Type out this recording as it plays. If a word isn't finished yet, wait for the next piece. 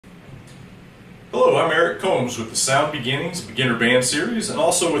Hello, I'm Eric Combs with the Sound Beginnings Beginner Band Series and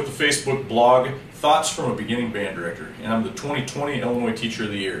also with the Facebook blog Thoughts from a Beginning Band Director, and I'm the 2020 Illinois Teacher of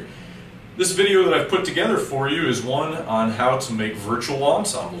the Year. This video that I've put together for you is one on how to make virtual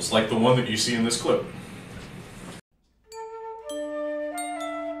ensembles like the one that you see in this clip.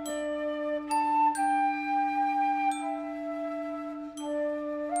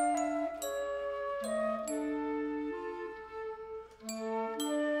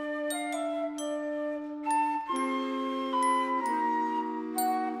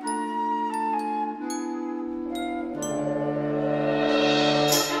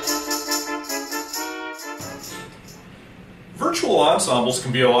 Virtual ensembles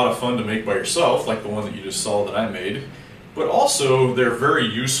can be a lot of fun to make by yourself, like the one that you just saw that I made, but also they're very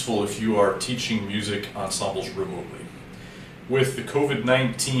useful if you are teaching music ensembles remotely. With the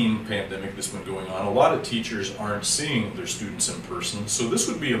COVID-19 pandemic that's been going on, a lot of teachers aren't seeing their students in person, so this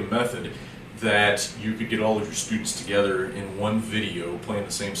would be a method that you could get all of your students together in one video playing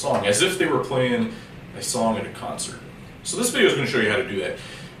the same song, as if they were playing a song at a concert. So this video is going to show you how to do that.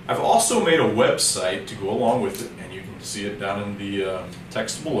 I've also made a website to go along with it, and you can see it down in the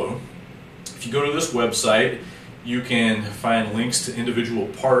text below. If you go to this website, you can find links to individual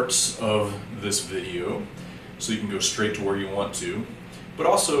parts of this video, so you can go straight to where you want to. But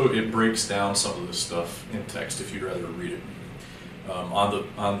also it breaks down some of this stuff in text if you'd rather read it. On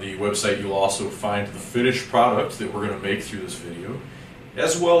the website you'll also find the finished product that we're going to make through this video,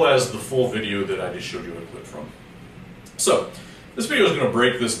 as well as the full video that I just showed you a clip from. So, this video is going to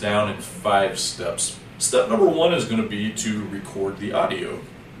break this down in 5 steps. Step number 1 is going to be to record the audio.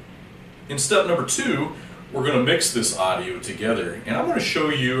 In step number 2, we're going to mix this audio together, and I'm going to show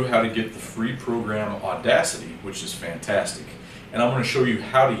you how to get the free program Audacity, which is fantastic. And I'm going to show you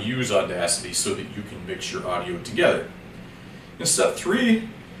how to use Audacity so that you can mix your audio together. In step 3,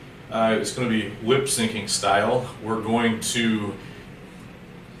 it's going to be lip syncing style. We're going to,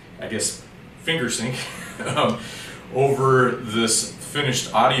 I guess, finger sync over this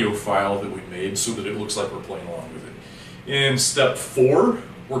finished audio file that we made so that it looks like we're playing along with it. In step 4,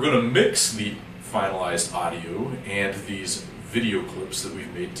 we're going to mix the finalized audio and these video clips that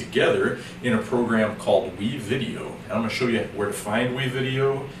we've made together in a program called WeVideo. And I'm going to show you where to find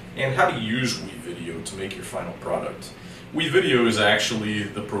WeVideo and how to use WeVideo to make your final product. WeVideo is actually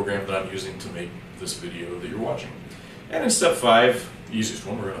the program that I'm using to make this video that you're watching. And in step 5, the easiest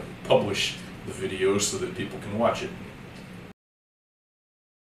one, we're going to publish the video so that people can watch it.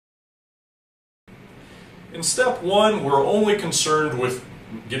 In step 1, we're only concerned with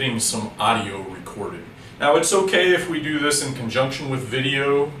getting some audio recorded. Now it's okay if we do this in conjunction with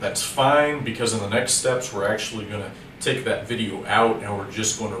video, that's fine, because in the next steps we're actually going to take that video out and we're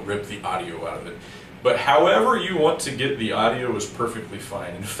just going to rip the audio out of it. But however you want to get the audio is perfectly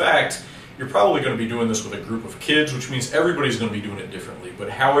fine. In fact, you're probably going to be doing this with a group of kids, which means everybody's going to be doing it differently. But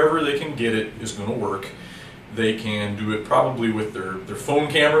however they can get it is going to work. They can do it probably with their phone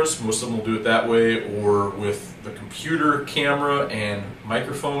cameras, most of them will do it that way, or with the computer camera and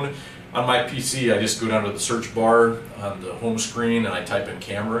microphone. On my PC, I just go down to the search bar on the home screen and I type in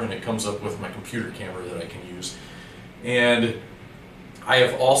camera and it comes up with my computer camera that I can use. And I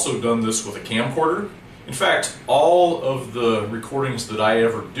have also done this with a camcorder. In fact, all of the recordings that I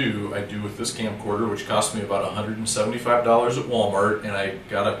ever do, I do with this camcorder, which cost me about $175 at Walmart, and I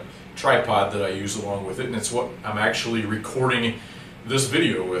got a tripod that I use along with it, and it's what I'm actually recording this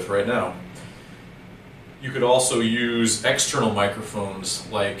video with right now. You could also use external microphones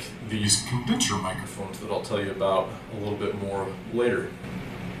like these condenser microphones that I'll tell you about a little bit more later.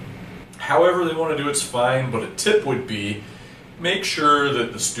 However they want to do it's fine, but a tip would be make sure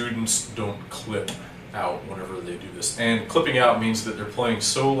that the students don't clip out whenever they do this. And clipping out means that they're playing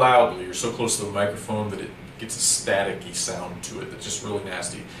so loudly or so close to the microphone that it gets a staticky sound to it that's just really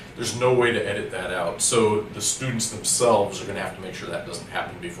nasty. There's no way to edit that out. So the students themselves are going to have to make sure that doesn't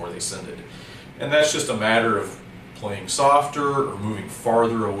happen before they send it. And that's just a matter of playing softer or moving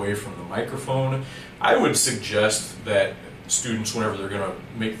farther away from the microphone. I would suggest that students, whenever they're going to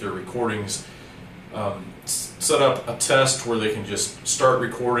make their recordings, set up a test where they can just start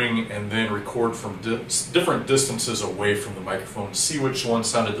recording and then record from different distances away from the microphone, see which one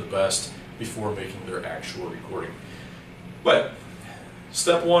sounded the best before making their actual recording. But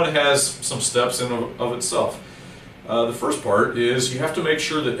step 1 has some steps in of itself. The first part is you have to make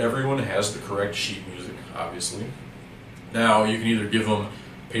sure that everyone has the correct sheet music, obviously. Now you can either give them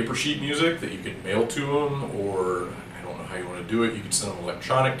paper sheet music that you can mail to them, or I don't know how you want to do it, you can send them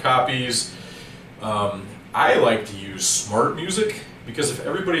electronic copies. I like to use Smart Music because if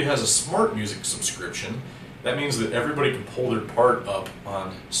everybody has a Smart Music subscription, That means that everybody can pull their part up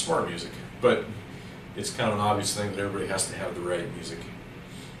on smart music, but it's kind of an obvious thing that everybody has to have the right music.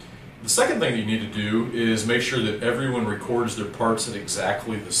 The second thing that you need to do is make sure that everyone records their parts at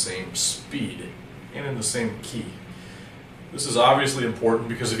exactly the same speed and in the same key. This is obviously important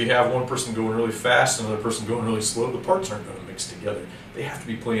because if you have one person going really fast and another person going really slow, the parts aren't going to mix together. They have to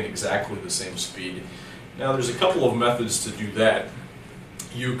be playing exactly the same speed. Now there's a couple of methods to do that.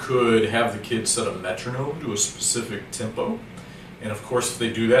 You could have the kids set a metronome to a specific tempo, and of course if they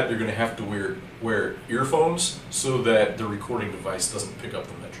do that they're going to have to wear earphones so that the recording device doesn't pick up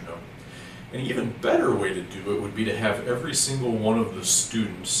the metronome. An even better way to do it would be to have every single one of the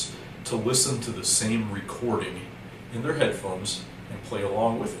students to listen to the same recording in their headphones and play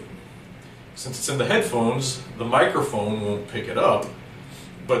along with it. Since it's in the headphones, the microphone won't pick it up,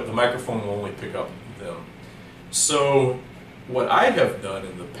 but the microphone will only pick up them. So what I have done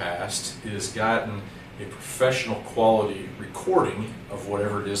in the past is gotten a professional quality recording of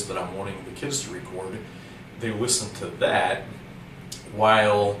whatever it is that I'm wanting the kids to record. They listen to that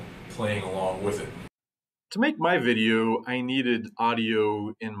while playing along with it. To make my video, I needed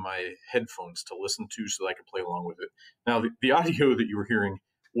audio in my headphones to listen to so that I could play along with it. Now, the audio that you were hearing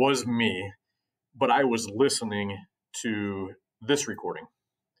was me, but I was listening to this recording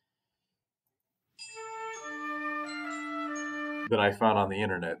that I found on the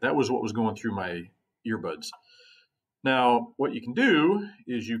internet. That was what was going through my earbuds. Now, what you can do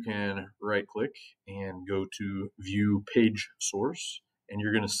is you can right-click and go to View Page Source, and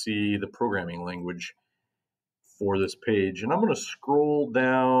you're going to see the programming language for this page. And I'm going to scroll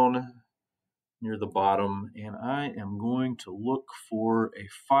down near the bottom, and I am going to look for a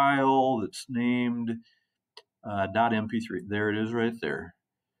file that's named .mp3. There it is right there.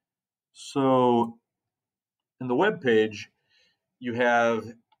 So in the web page, you have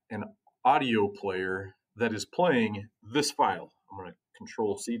an audio player that is playing this file. I'm going to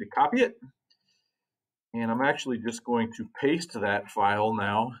Control-C to copy it, and I'm actually just going to paste that file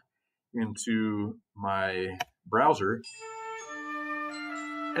now into my browser,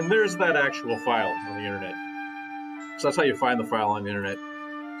 and there's that actual file on the internet. So that's how you find the file on the internet.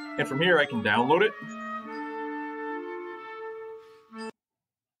 And from here I can download it,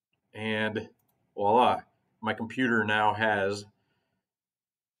 and voila, my computer now has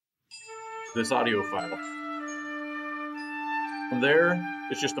this audio file. From there,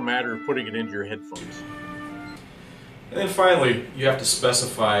 it's just a matter of putting it into your headphones. And then finally, you have to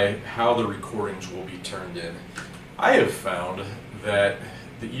specify how the recordings will be turned in. I have found that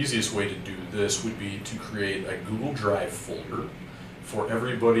the easiest way to do this would be to create a Google Drive folder for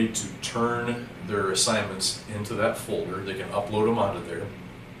everybody to turn their assignments into that folder. They can upload them onto there.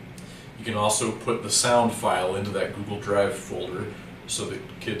 You can also put the sound file into that Google Drive folder so that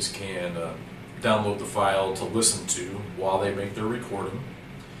kids can download the file to listen to while they make their recording.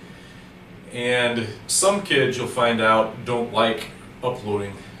 And some kids, you'll find out, don't like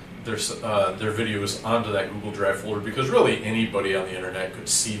uploading their videos onto that Google Drive folder because really anybody on the internet could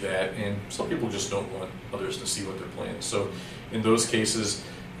see that, and some people just don't want others to see what they're playing. So in those cases,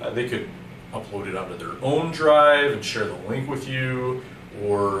 they could upload it onto their own drive and share the link with you,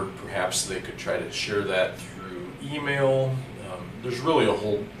 or perhaps they could try to share that through email. There's really a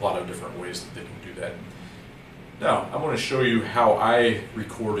whole lot of different ways that they can do that. Now, I'm going to show you how I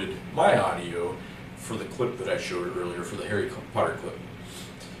recorded my audio for the clip that I showed earlier, for the Harry Potter clip.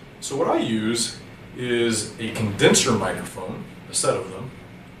 So what I use is a condenser microphone, a set of them,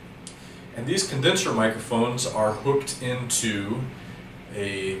 and these condenser microphones are hooked into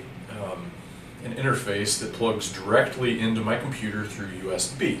an interface that plugs directly into my computer through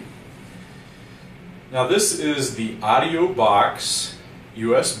USB. Now this is the Audio Box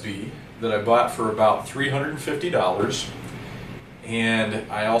USB that I bought for about $350,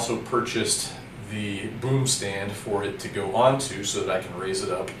 and I also purchased the boom stand for it to go onto so that I can raise it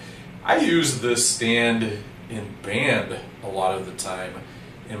up. I use this stand in band a lot of the time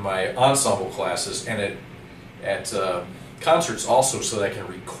in my ensemble classes and at concerts also, so that I can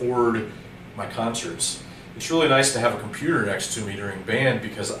record my concerts. It's really nice to have a computer next to me during band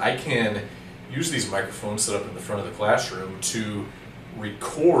because I can use these microphones set up in the front of the classroom to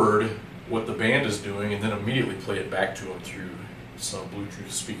record what the band is doing and then immediately play it back to them through some Bluetooth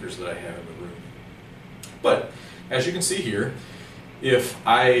speakers that I have in the room. But as you can see here, if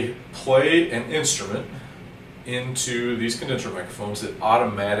I play an instrument into these condenser microphones, it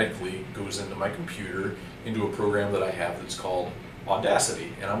automatically goes into my computer into a program that I have that's called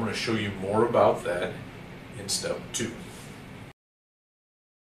Audacity, and I'm going to show you more about that in step 2.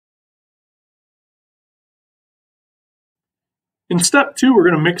 In step 2, we're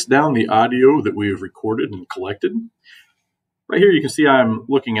going to mix down the audio that we've recorded and collected. Right here you can see I'm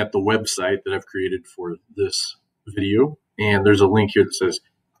looking at the website that I've created for this video, and there's a link here that says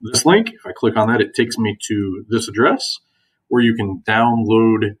this link. If I click on that, it takes me to this address where you can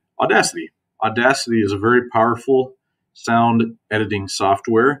download Audacity. Audacity is a very powerful sound editing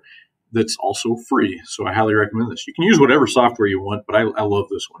software that's also free, so I highly recommend this. You can use whatever software you want, but I love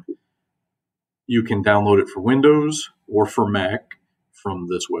this one. You can download it for Windows or for Mac from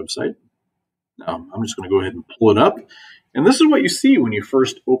this website. Now, I'm just going to go ahead and pull it up. And this is what you see when you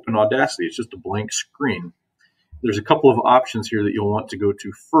first open Audacity. It's just a blank screen. There's a couple of options here that you'll want to go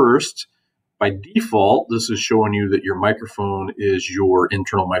to first. By default, this is showing you that your microphone is your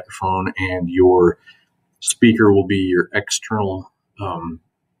internal microphone and your speaker will be your external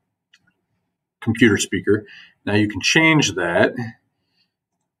computer speaker. Now you can change that.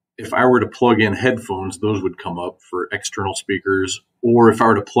 If I were to plug in headphones, those would come up for external speakers, or if I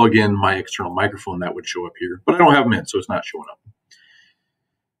were to plug in my external microphone, that would show up here. But I don't have them in, so it's not showing up.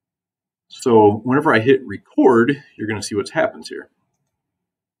 So whenever I hit record, you're going to see what happens here.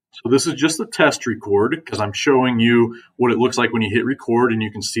 So this is just a test record because I'm showing you what it looks like when you hit record, and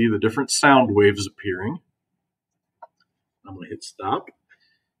you can see the different sound waves appearing. I'm going to hit stop,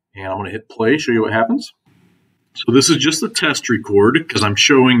 and I'm going to hit play, show you what happens. So this is just a test record because I'm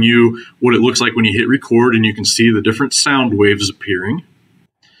showing you what it looks like when you hit record, and you can see the different sound waves appearing.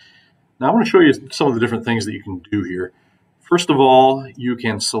 Now I'm going to show you some of the different things that you can do here. First of all, you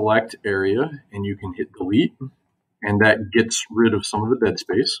can select area and you can hit delete, and that gets rid of some of the dead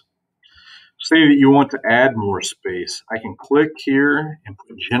space. Say that you want to add more space. I can click here and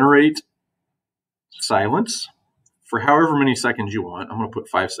put generate silence for however many seconds you want. I'm going to put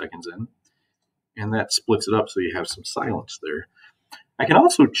 5 seconds in. And that splits it up so you have some silence there. I can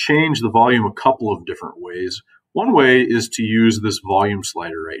also change the volume a couple of different ways. One way is to use this volume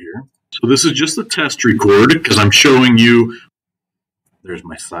slider right here. So this is just a test record because I'm showing you, there's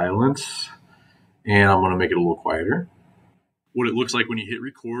my silence, and I'm going to make it a little quieter. What it looks like when you hit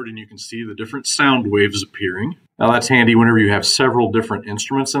record, and you can see the different sound waves appearing. Now that's handy whenever you have several different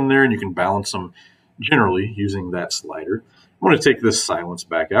instruments in there and you can balance them generally using that slider. I'm going to take this silence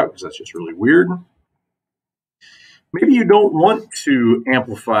back out because that's just really weird. Maybe you don't want to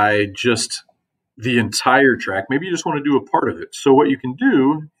amplify just the entire track. Maybe you just want to do a part of it. So what you can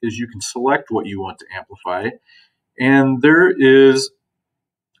do is you can select what you want to amplify. And there is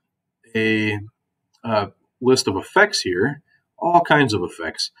a list of effects here, all kinds of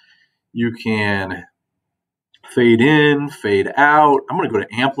effects. You can fade in, fade out. I'm going to go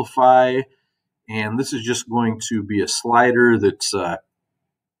to amplify. And this is just going to be a slider that's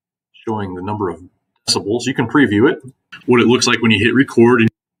showing the number of decibels. You can preview it. What it looks like when you hit record.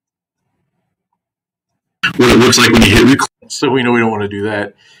 What it looks like when you hit record. So we know we don't want to do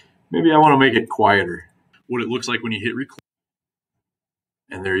that. Maybe I want to make it quieter. What it looks like when you hit record.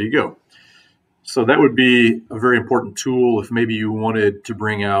 And there you go. So that would be a very important tool if maybe you wanted to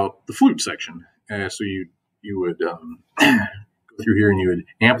bring out the flute section. So you would through here and you would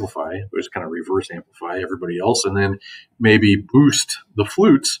amplify, or just kind of reverse amplify everybody else, and then maybe boost the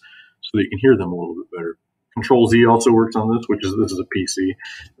flutes so that you can hear them a little bit better. Control Z also works on this, this is a PC.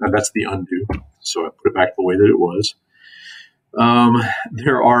 That's the undo. So I put it back the way that it was.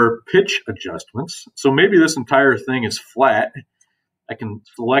 There are pitch adjustments. So maybe this entire thing is flat. I can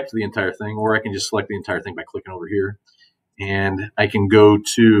select the entire thing, or I can just select the entire thing by clicking over here. And I can go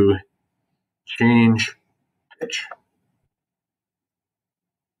to change pitch.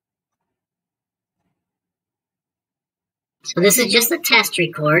 So this is just a test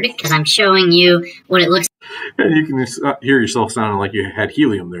record because I'm showing you what it looks like. And you can just hear yourself sounding like you had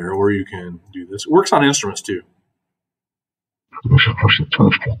helium there, or you can do this. It works on instruments too.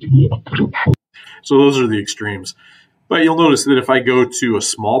 So those are the extremes. But you'll notice that if I go to a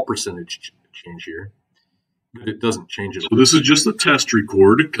small percentage change here, that it doesn't change it. So this is just a test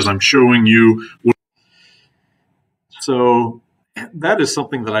record because I'm showing you what. So that is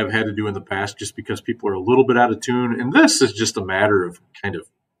something that I've had to do in the past just because people are a little bit out of tune. And this is just a matter of kind of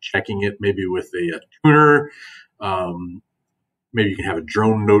checking it maybe with a tuner. Maybe you can have a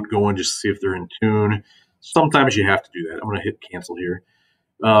drone note going just to see if they're in tune. Sometimes you have to do that. I'm going to hit cancel here.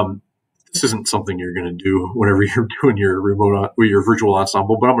 This isn't something you're going to do whenever you're doing your remote or your virtual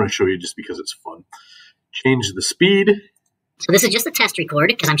ensemble, but I'm going to show you just because it's fun. Change the speed. So this is just a test record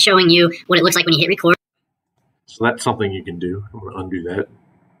because I'm showing you what it looks like when you hit record. So that's something you can do. I'm going to undo that.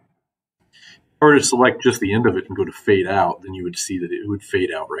 Or to select just the end of it and go to fade out, then you would see that it would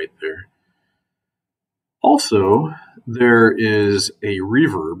fade out right there. Also, there is a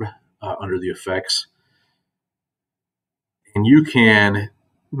reverb under the effects. And you can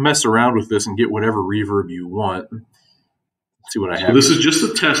mess around with this and get whatever reverb you want. Let's see what I have. So this is just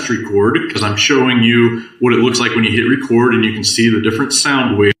a test record because I'm showing you what it looks like when you hit record, and you can see the different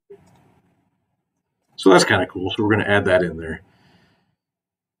sound waves. So that's kind of cool. So we're going to add that in there.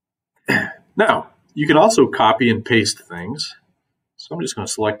 Now, you can also copy and paste things. So I'm just going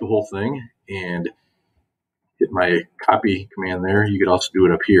to select the whole thing and hit my copy command there. You could also do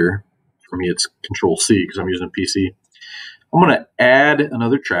it up here. For me, it's Control-C because I'm using a PC. I'm going to add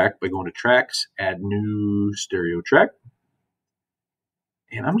another track by going to Tracks, Add New Stereo Track.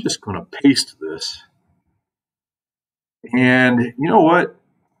 And I'm just going to paste this. And you know what?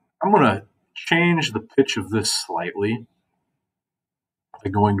 I'm going to change the pitch of this slightly by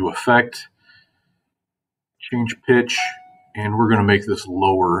going to Effect, Change Pitch, and we're going to make this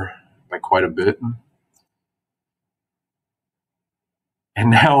lower by quite a bit. And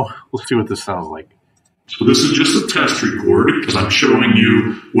now let's see what this sounds like. So this is just a test record because I'm showing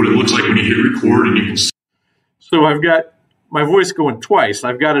you what it looks like when you hit record, and you can see. So I've got my voice going twice.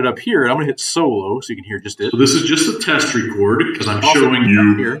 I've got it up here. I'm going to hit solo so you can hear just it. So this is just a test record because I'm showing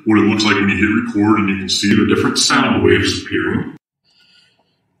you what it looks like when you hit record, and you can see the different sound waves appearing.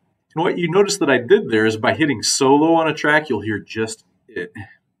 And what you notice that I did there is by hitting solo on a track, you'll hear just it.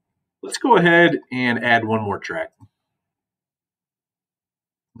 Let's go ahead and add one more track.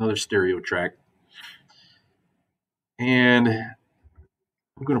 Another stereo track. And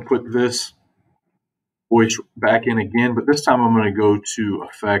I'm going to put this voice back in again, but this time I'm going to go to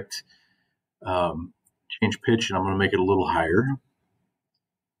Effect, Change Pitch, and I'm going to make it a little higher.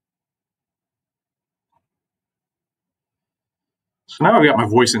 So now I've got my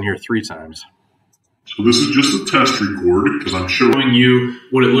voice in here 3 times. So this is just a test record because I'm showing you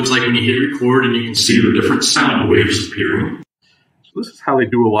what it looks like when you hit record, and you can see the different sound waves appearing. So this is how they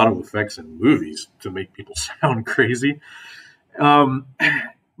do a lot of effects in movies to make people sound crazy. Now,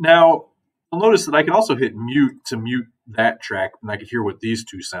 you'll notice that I can also hit mute to mute that track, and I can hear what these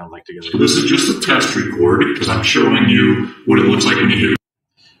two sound like together. So this is just a test record because I'm showing you what it looks like when you hit.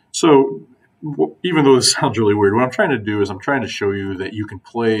 So even though this sounds really weird, what I'm trying to do is I'm trying to show you that you can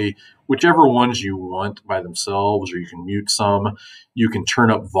play whichever ones you want by themselves, or you can mute some. You can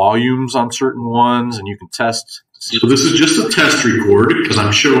turn up volumes on certain ones, and you can test. So this is just a test record because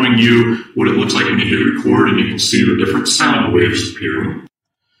I'm showing you what it looks like when you hit record, and you can see the different sound waves appearing.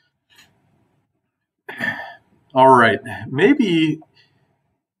 All right, maybe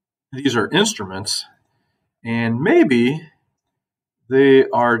these are instruments, and maybe they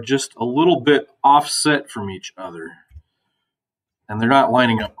are just a little bit offset from each other, and they're not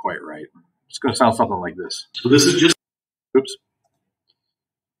lining up quite right. It's going to sound something like this. So this is just, oops.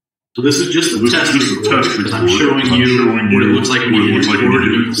 So this is just a test record because I'm showing you what it looks like when you hit record,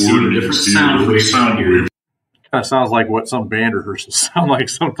 and you can see the different sound waves here. Kind of sounds like what some band rehearsals sound like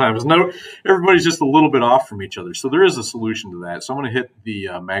sometimes. No, everybody's just a little bit off from each other. So there is a solution to that. So I'm going to hit the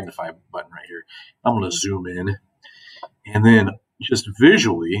magnify button right here. I'm going to zoom in, and then just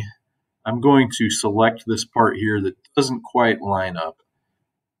visually, I'm going to select this part here that doesn't quite line up,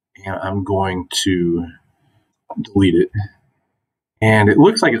 and I'm going to delete it. And it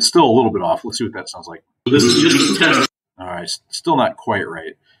looks like it's still a little bit off. Let's see what that sounds like. This is just a test. All right, still not quite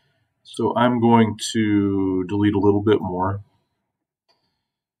right. So I'm going to delete a little bit more.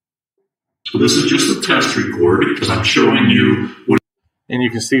 So this is just a test record because I'm showing you what. And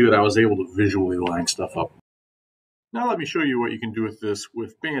you can see that I was able to visually line stuff up. Now let me show you what you can do with this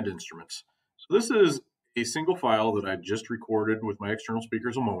with band instruments. So this is a single file that I just recorded with my external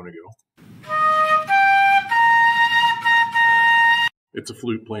speakers a moment ago. It's a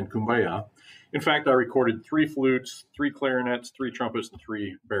flute playing Kumbaya. In fact, I recorded 3 flutes, 3 clarinets, 3 trumpets, and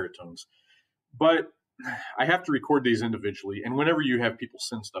 3 baritones. But I have to record these individually, and whenever you have people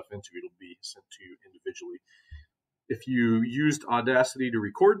send stuff into it, it'll be sent to you individually. If you used Audacity to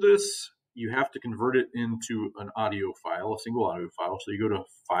record this, you have to convert it into an audio file, a single audio file. So you go to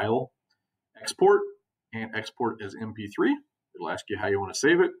File, Export, and export as MP3. It'll ask you how you want to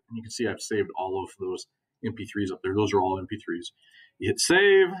save it, and you can see I've saved all of those MP3s up there. Those are all MP3s. You hit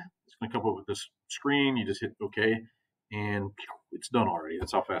save. It's going to come up with this screen. You just hit OK, and it's done already.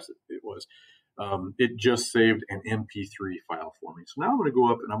 That's how fast it was. It just saved an MP3 file for me. So now I'm going to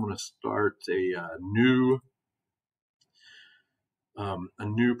go up and I'm going to start a new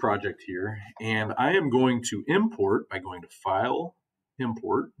project here, and I am going to import by going to File,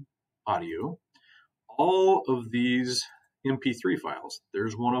 Import, Audio, all of these MP3 files.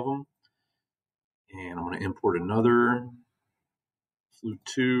 There's one of them, and I'm going to import another, Flute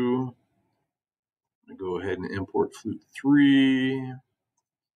 2. I'm going to go ahead and import Flute 3.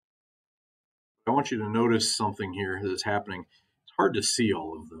 I want you to notice something here that's happening. It's hard to see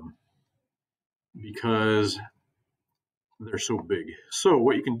all of them because they're so big. So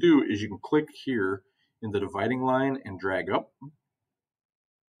what you can do is you can click here in the dividing line and drag up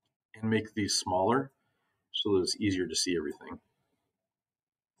and make these smaller so that it's easier to see everything.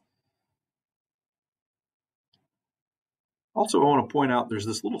 Also, I want to point out there's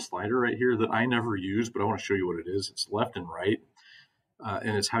this little slider right here that I never use, but I want to show you what it is. It's left and right,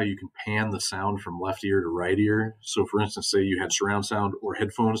 and it's how you can pan the sound from left ear to right ear. So for instance, say you had surround sound or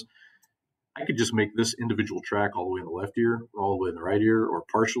headphones, I could just make this individual track all the way in the left ear, or all the way in the right ear, or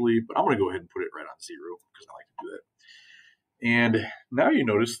partially, but I'm going to go ahead and put it right on 0 because I like to do that. And now you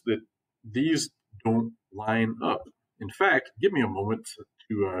notice that these don't line up. In fact, give me a moment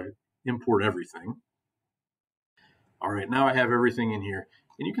to import everything. All right, now I have everything in here.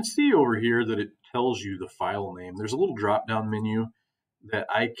 And you can see over here that it tells you the file name. There's a little drop-down menu that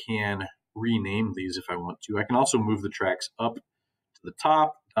I can rename these if I want to. I can also move the tracks up to the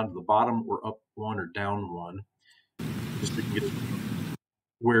top, down to the bottom, or up one or down one, just to get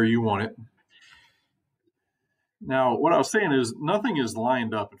where you want it. Now, what I was saying is nothing is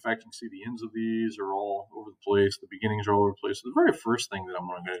lined up. In fact, you can see the ends of these are all over the place. The beginnings are all over the place. So the very first thing that I'm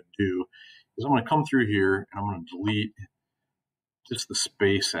going to do is I'm going to come through here and I'm going to delete just the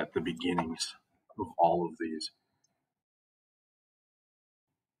space at the beginnings of all of these.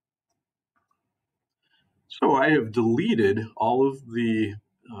 So I have deleted all of the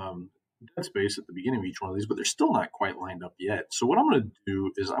dead space at the beginning of each one of these, but they're still not quite lined up yet. So what I'm going to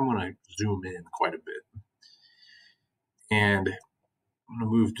do is I'm going to zoom in quite a bit. And I'm going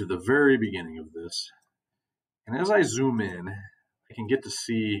to move to the very beginning of this. And as I zoom in, I can get to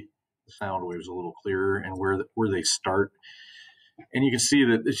see the sound waves a little clearer and where they start. And you can see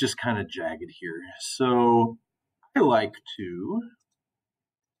that it's just kind of jagged here. So I like to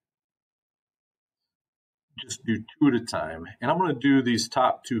just do 2 at a time. And I'm going to do these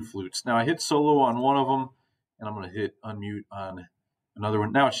top 2 flutes. Now I hit solo on one of them, and I'm going to hit unmute on another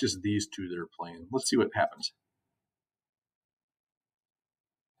one. Now it's just these 2 that are playing. Let's see what happens.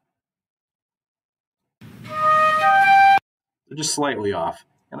 They're just slightly off.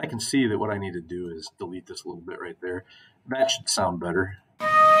 And I can see that what I need to do is delete this a little bit right there. That should sound better.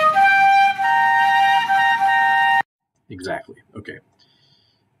 Exactly. Okay.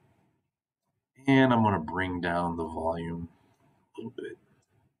 And I'm going to bring down the volume a little bit.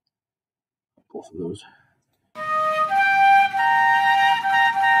 Both of those.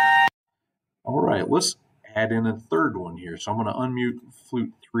 All right, let's add in a third one here. So I'm going to unmute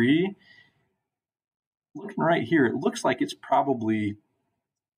flute 3. Looking right here, it looks like it's probably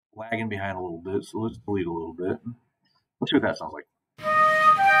lagging behind a little bit. So let's delete a little bit. Let's see what that sounds like.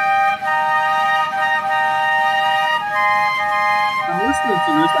 I'm listening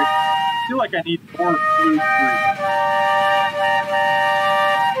to this. I feel like I need more flute 3.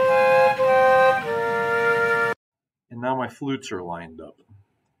 And now my flutes are lined up.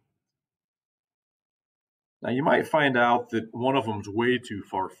 Now you might find out that one of them's way too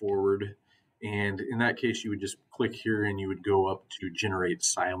far forward, and in that case you would just click here and you would go up to generate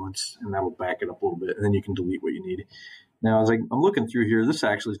silence, and that will back it up a little bit, and then you can delete what you need. Now as I'm looking through here, this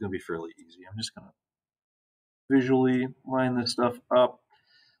actually is going to be fairly easy. I'm just going to visually line this stuff up.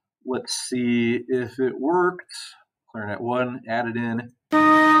 Let's see if it worked. Clarinet 1, add it in.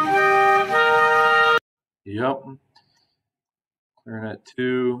 Yep. Clarinet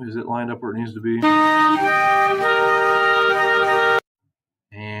 2, is it lined up where it needs to be?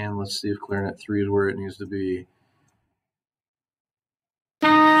 And let's see if Clarinet 3 is where it needs to be.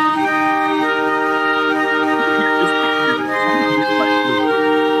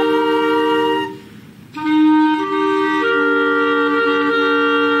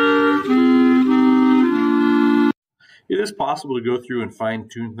 It is possible to go through and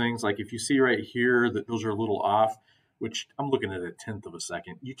fine-tune things. Like if you see right here that those are a little off, which I'm looking at 1/10 of a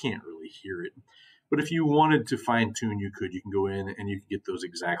second, you can't really hear it. But if you wanted to fine-tune, you could. You can go in and you can get those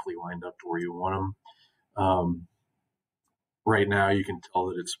exactly lined up to where you want them. Right now, you can tell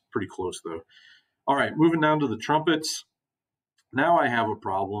that it's pretty close, though. All right, moving down to the trumpets. Now I have a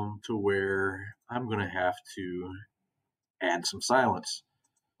problem to where I'm going to have to add some silence.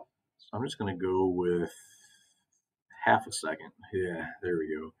 So I'm just going to go with 1/2 second. Yeah, there we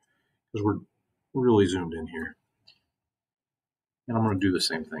go. Because we're really zoomed in here. And I'm going to do the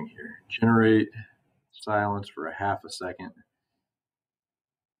same thing here. Generate silence for 1/2 second.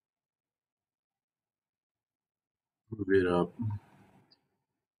 Move it up.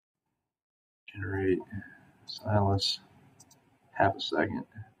 Generate silence 1/2 second.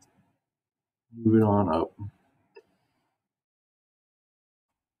 Move it on up.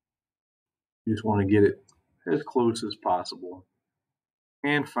 You just want to get it as close as possible.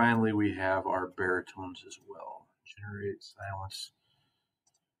 And finally, we have our baritones as well. Generate silence.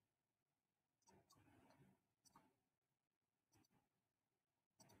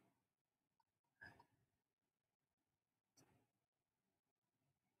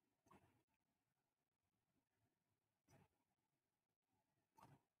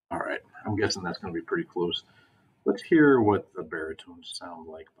 All right, I'm guessing that's going to be pretty close. Let's hear what the baritones sound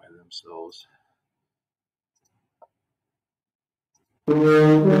like by themselves.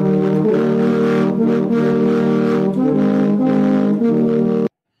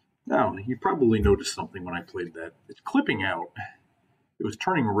 Now, you probably noticed something when I played that. It's clipping out. It was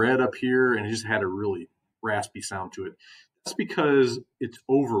turning red up here, and it just had a really raspy sound to it. That's because it's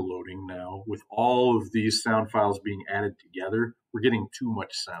overloading now. With all of these sound files being added together, we're getting too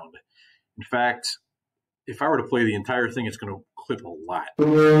much sound. In fact, if I were to play the entire thing, it's going to clip a lot.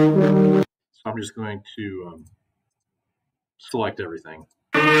 So I'm just going to select everything.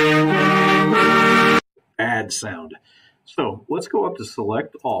 Add sound. So let's go up to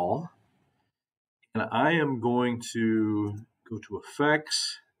select all. And I am going to go to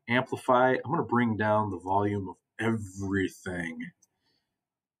effects, amplify. I'm going to bring down the volume of everything.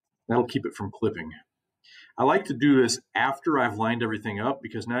 That'll keep it from clipping. I like to do this after I've lined everything up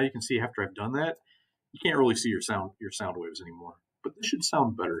because now you can see after I've done that, you can't really see your sound waves anymore. But this should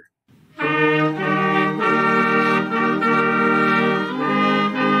sound better.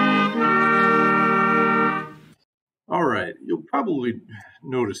 All right, you'll probably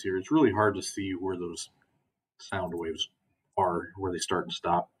notice here, it's really hard to see where those sound waves are, where they start and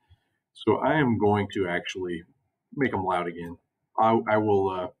stop. So I am going to actually make them loud again. I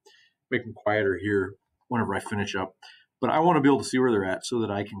will make them quieter here whenever I finish up. But I want to be able to see where they're at so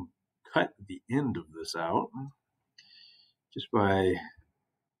that I can cut the end of this out just by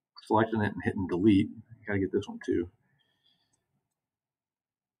selecting it and hitting delete. Got to get this one too.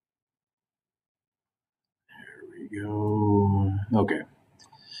 There we go. Okay.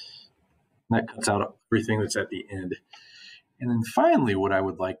 That cuts out everything that's at the end. And then finally, what I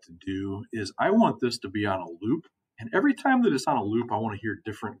would like to do is I want this to be on a loop. And every time that it's on a loop, I want to hear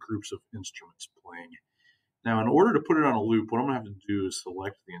different groups of instruments playing. Now, in order to put it on a loop, what I'm going to have to do is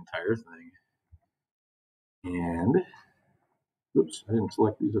select the entire thing. And, oops, I didn't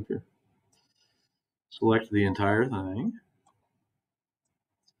select these up here. Select the entire thing.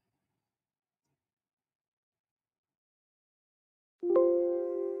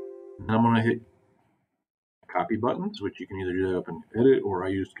 And I'm going to hit copy buttons, which you can either do that up in edit or I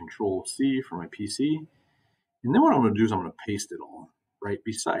use Control C for my PC. And then what I'm going to do is I'm going to paste it all right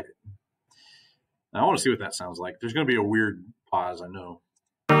beside it. Now I want to see what that sounds like. There's going to be a weird pause, I know.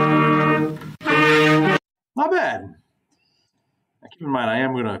 Not bad. Now keep in mind, I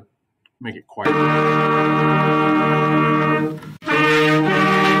am going to make it quiet.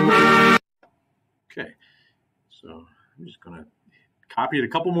 Okay, so I'm just going to copy it a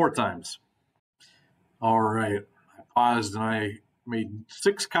couple more times. All right, I paused and I made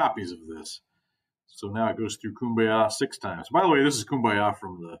 6 copies of this. So now it goes through Kumbaya 6 times. By the way, this is Kumbaya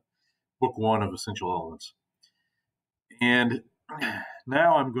from the book 1 of Essential Elements. And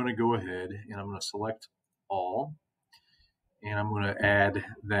now I'm going to go ahead and I'm going to select all. And I'm going to add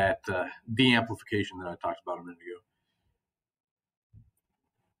that de-amplification that I talked about a minute ago.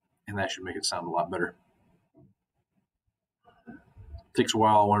 And that should make it sound a lot better. It takes a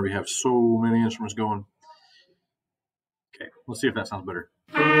while whenever you have so many instruments going. Okay, let's see if that sounds better.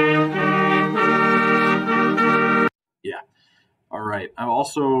 Yeah. All right. I'm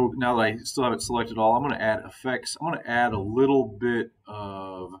also, now that I still have it selected all, I'm going to add effects. I'm going to add a little bit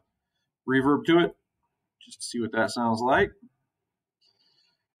of reverb to it just to see what that sounds like.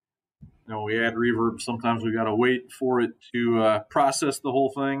 Now, we add reverb, sometimes we got to wait for it to process the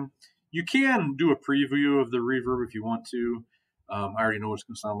whole thing. You can do a preview of the reverb if you want to. I already know what it's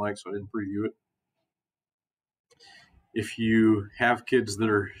going to sound like, so I didn't preview it. If you have kids that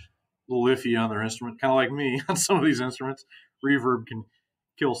are a little iffy on their instrument, kind of like me on some of these instruments, reverb can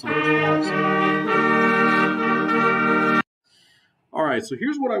kill some of those. All right, so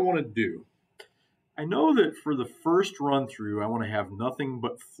here's what I want to do. I know that for the first run through, I want to have nothing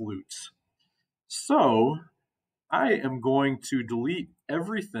but flutes. So I am going to delete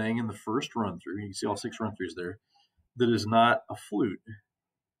everything in the first run through. You can see all 6 run throughs there that is not a flute.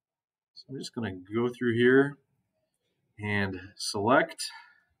 So I'm just going to go through here and select.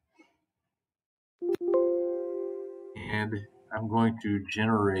 And I'm going to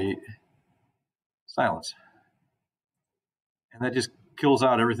generate silence. And that just kills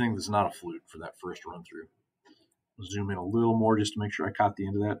out everything that's not a flute for that first run through. I'll zoom in a little more just to make sure I caught the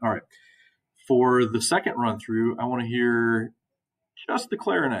end of that. All right. For the second run through, I want to hear just the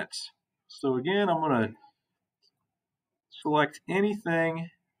clarinets. So again, I'm going to select anything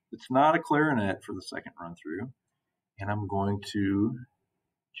that's not a clarinet for the second run through, and I'm going to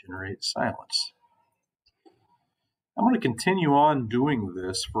generate silence. I'm going to continue on doing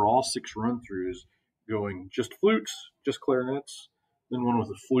this for all 6 run-throughs, going just flutes, just clarinets, then one with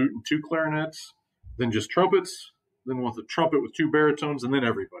a flute and 2 clarinets, then just trumpets, then one with a trumpet with 2 baritones, and then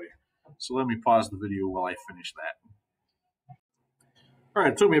everybody. So let me pause the video while I finish that. All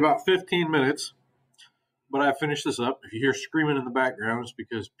right, it took me about 15 minutes, but I finished this up. If you hear screaming in the background, it's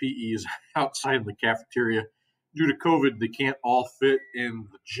because PE is outside in the cafeteria. Due to COVID, they can't all fit in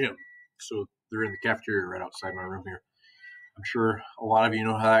the gym, so they're in the cafeteria right outside my room here. I'm sure a lot of you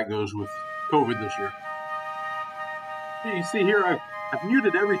know how that goes with COVID this year. You see here, I've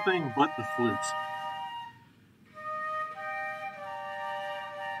muted everything but the flutes.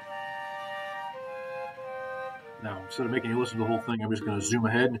 Now, instead of making you listen to the whole thing, I'm just going to zoom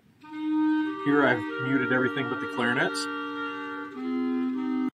ahead. Here, I've muted everything but the clarinets.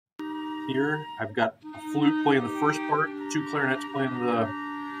 Here, I've got a flute playing the first part, 2 clarinets playing the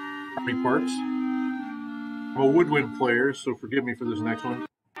harmony parts. I'm a woodwind player, so forgive me for this next one.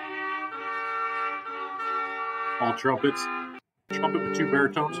 All trumpets, trumpet with 2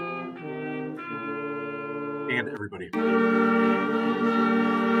 baritones, and everybody.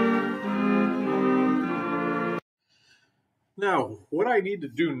 Now, what I need to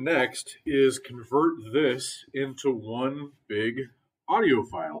do next is convert this into one big audio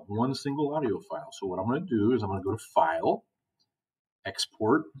file, one single audio file. So what I'm going to do is I'm going to go to File,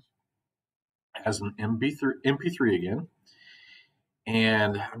 Export as an MP3 again,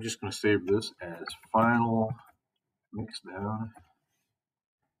 and I'm just going to save this as Final Mixdown.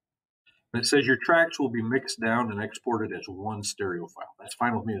 And it says your tracks will be mixed down and exported as one stereo file. That's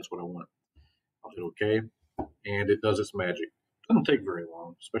fine with me. That's what I want. I'll hit OK, and it does its magic. It doesn't take very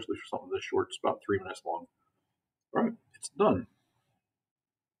long, especially for something this short. It's about 3 minutes long. All right, it's done.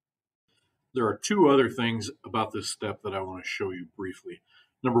 There are 2 other things about this step that I want to show you briefly.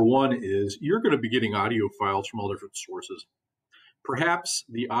 Number 1 is you're going to be getting audio files from all different sources. Perhaps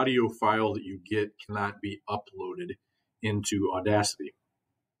the audio file that you get cannot be uploaded into Audacity.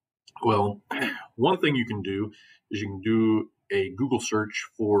 Well, one thing you can do is you can do a Google search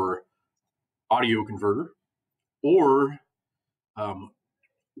for audio converter, or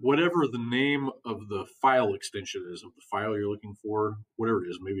whatever the name of the file extension is of the file you're looking for, whatever it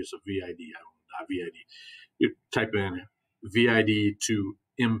is, maybe it's a VID, not VID. You type in VID to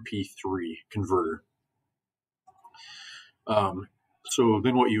MP3 converter. So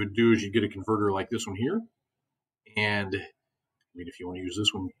then what you would do is you get a converter like this one here, and if you want to use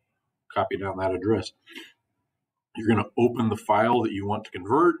this one, copy down that address. You're going to open the file that you want to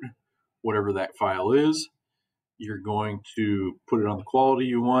convert, whatever that file is. You're going to put it on the quality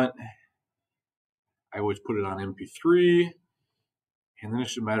you want. I always put it on MP3, and then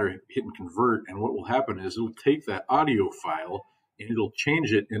it's just a matter of hitting convert, and what will happen is it'll take that audio file and it'll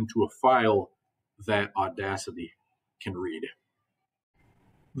change it into a file that Audacity can read.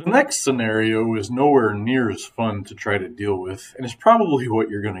 The next scenario is nowhere near as fun to try to deal with, and it's probably what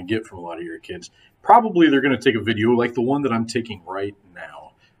you're going to get from a lot of your kids. Probably they're going to take a video like the one that I'm taking right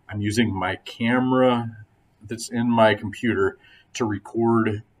now. I'm using my camera that's in my computer to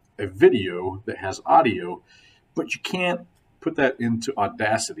record a video that has audio, but you can't put that into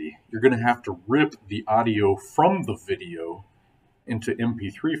Audacity. You're going to have to rip the audio from the video into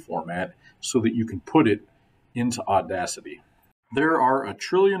MP3 format so that you can put it into Audacity. There are a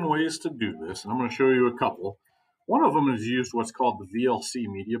trillion ways to do this, and I'm going to show you a couple. One of them is used what's called the VLC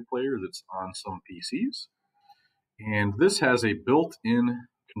media player that's on some PCs. And this has a built-in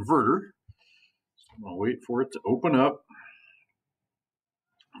converter. So I'm going to wait for it to open up.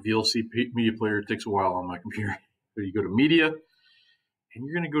 VLC media player takes a while on my computer. So you go to Media, and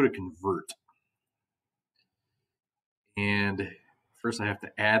you're going to go to Convert. And first I have to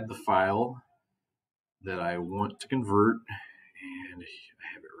add the file that I want to convert. And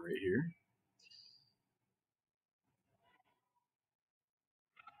I have it right here.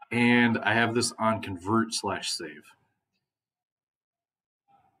 And I have this on convert/save.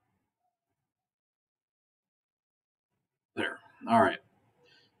 There. All right.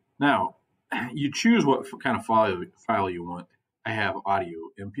 Now, you choose what kind of file you want. I have audio,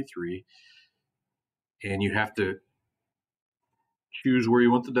 MP3, and you have to choose where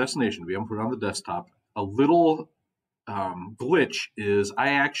you want the destination to be. I'm going to put it on the desktop. A little glitch is I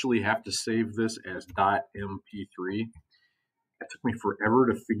actually have to save this as .mp3. It took me forever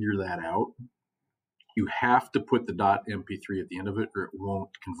to figure that out. you have to put the .mp3 at the end of it or it won't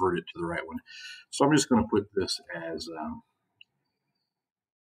convert it to the right one. So I'm just going to put this as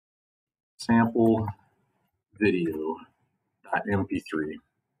sample video.mp3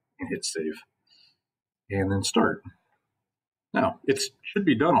 and hit save and then start. Now, it should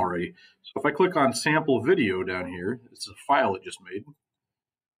be done already. So if I click on sample video down here, it's a file it just made.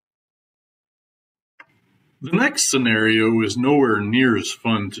 The next scenario is nowhere near as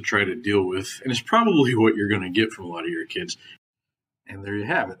fun to try to deal with, and it's probably what you're going to get from a lot of your kids. And there you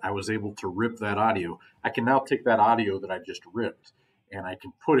have it. I was able to rip that audio. I can now take that audio that I just ripped, and I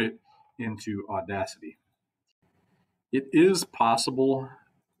can put it into Audacity. It is possible,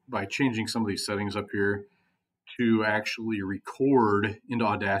 by changing some of these settings up here, to actually record into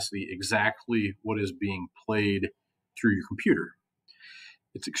Audacity exactly what is being played through your computer.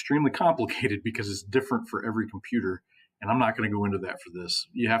 It's extremely complicated because it's different for every computer, and I'm not going to go into that for this.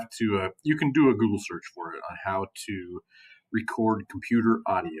 You have to, you can do a Google search for it on how to record computer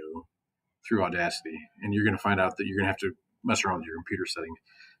audio through Audacity, and you're going to find out that you're going to have to mess around with your computer setting.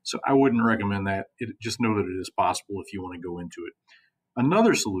 So I wouldn't recommend that. Just know that it is possible if you want to go into it.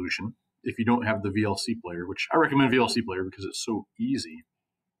 Another solution, if you don't have the VLC player, which I recommend VLC player because it's so easy.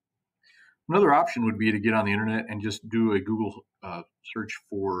 Another option would be to get on the internet and just do a Google search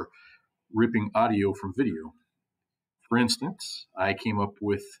for ripping audio from video. For instance, I came up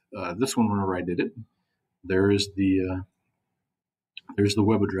with this one whenever I did it. There's the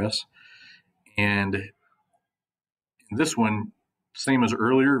web address, and in this one, same as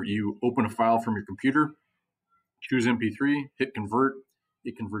earlier, you open a file from your computer, choose MP3, hit convert,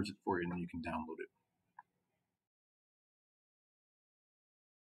 it converts it for you, and then you can download it.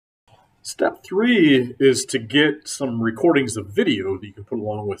 Step 3 is to get some recordings of video that you can put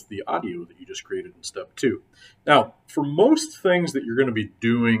along with the audio that you just created in step 2. Now, for most things that you're going to be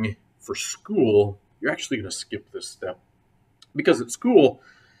doing for school, you're actually going to skip this step. Because at school,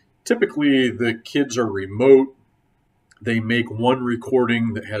 typically the kids are remote. They make one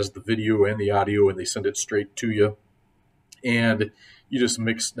recording that has the video and the audio, and they send it straight to you. And you just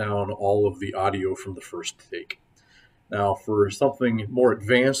mix down all of the audio from the first take. Now, for something more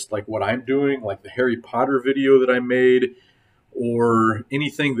advanced, like what I'm doing, like the Harry Potter video that I made, or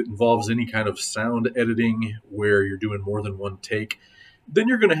anything that involves any kind of sound editing where you're doing more than one take, then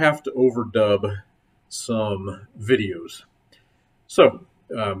you're going to have to overdub some videos. So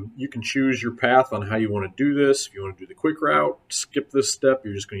you can choose your path on how you want to do this. If you want to do the quick route, skip this step.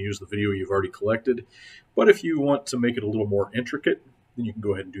 You're just going to use the video you've already collected. But if you want to make it a little more intricate, then you can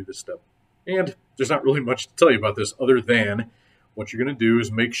go ahead and do this step. And there's not really much to tell you about this other than what you're going to do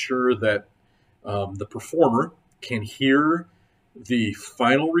is make sure that the performer can hear the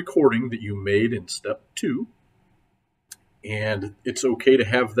final recording that you made in step 2. And it's okay to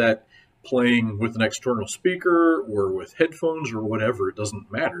have that playing with an external speaker or with headphones or whatever. It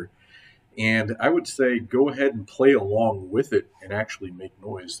doesn't matter. And I would say go ahead and play along with it and actually make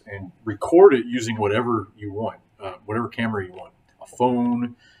noise and record it using whatever you want, whatever camera you want, a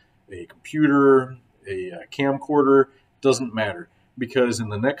phone, a computer, a camcorder, doesn't matter, because in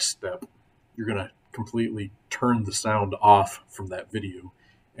the next step, you're going to completely turn the sound off from that video,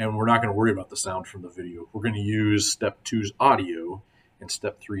 and we're not going to worry about the sound from the video. We're going to use step 2's audio and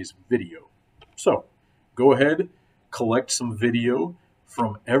step 3's video. So go ahead, collect some video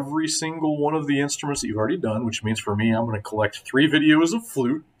from every single one of the instruments that you've already done, which means for me, I'm going to collect 3 videos of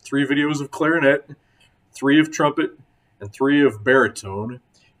flute, 3 videos of clarinet, 3 of trumpet, and 3 of baritone.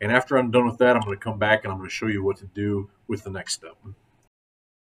 And after I'm done with that, I'm going to come back and I'm going to show you what to do with the next step.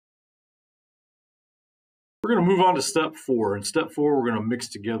 We're going to move on to step 4. In step 4, we're going to mix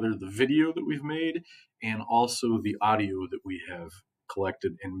together the video that we've made and also the audio that we have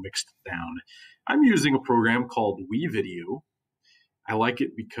collected and mixed down. I'm using a program called WeVideo. I like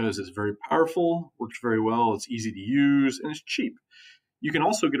it because it's very powerful, works very well, it's easy to use, and it's cheap. You can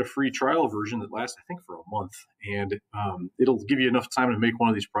also get a free trial version that lasts, I think, for a month, and it'll give you enough time to make one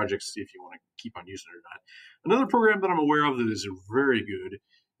of these projects to see if you want to keep on using it or not. Another program that I'm aware of that is very good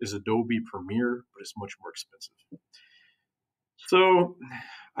is Adobe Premiere, but it's much more expensive. So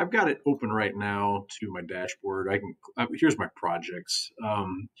I've got it open right now to my dashboard. Here's my projects.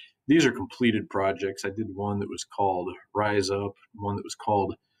 These are completed projects. I did one that was called Rise Up, one that was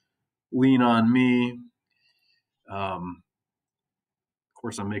called Lean on Me. Of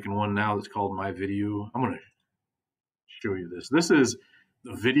course, I'm making one now that's called My Video. I'm going to show you this. This is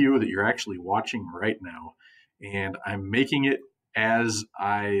the video that you're actually watching right now, and I'm making it as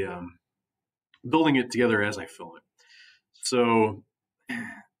building it together as I film it. So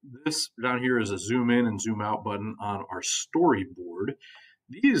this down here is a zoom in and zoom out button on our storyboard.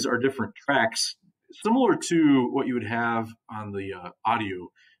 These are different tracks similar to what you would have on the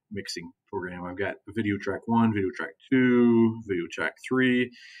audio mixing program. I've got video track 1, video track 2, video track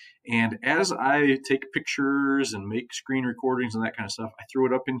 3. And as I take pictures and make screen recordings and that kind of stuff, I throw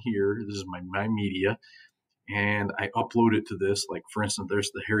it up in here. This is my media. And I upload it to this. Like, for instance,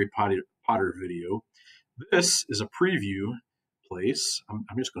 there's the Harry Potter video. This is a preview place. I'm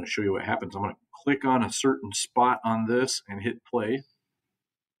just going to show you what happens. I'm going to click on a certain spot on this and hit play.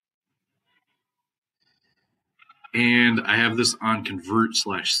 And I have this on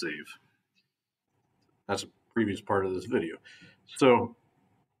convert/save. That's a previous part of this video. So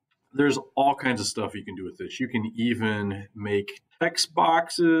there's all kinds of stuff you can do with this. You can even make text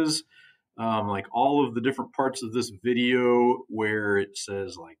boxes, like all of the different parts of this video where it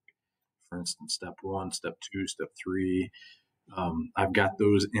says, like, for instance, step 1, step 2, step 3. I've got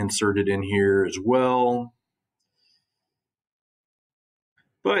those inserted in here as well.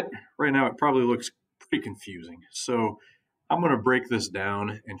 But right now it probably looks pretty confusing. So I'm going to break this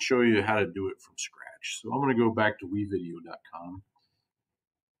down and show you how to do it from scratch. So I'm going to go back to wevideo.com.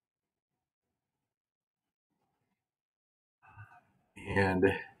 And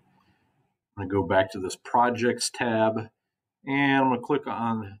I'm going to go back to this projects tab, and I'm going to click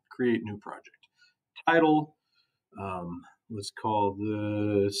on create new project. Title, let's call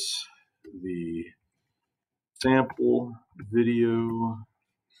this the sample video.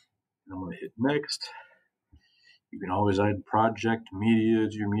 I'm going to hit next. You can always add project media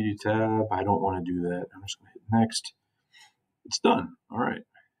to your media tab. I don't want to do that. I'm just going to hit next. It's done. All right.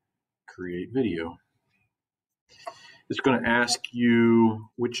 Create video. It's going to ask you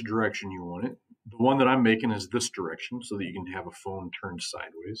which direction you want it. The one that I'm making is this direction so that you can have a phone turned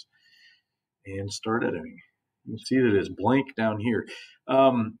sideways, and start editing. You can see that it's blank down here.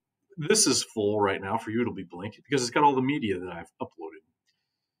 This is full right now. For you, it'll be blank because it's got all the media that I've uploaded.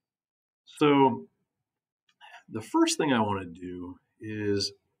 So the first thing I want to do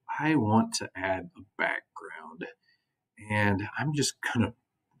is I want to add a background, and I'm just going to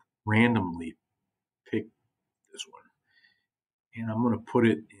randomly pick this one. And I'm going to put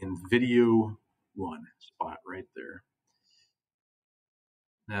it in video 1 spot right there.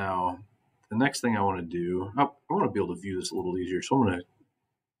 Now, the next thing I want to do, I want to be able to view this a little easier. So I'm going to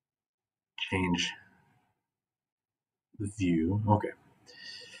change the view. Okay.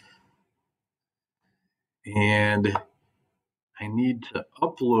 And I need to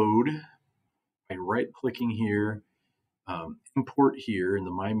upload by right-clicking here, import here in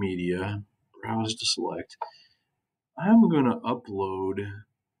the My Media, browse to select. I'm going to upload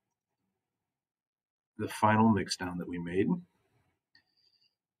the final mixdown that we made.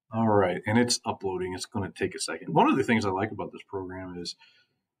 All right, and it's uploading. It's going to take a second. One of the things I like about this program is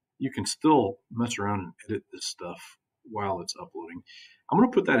you can still mess around and edit this stuff while it's uploading. I'm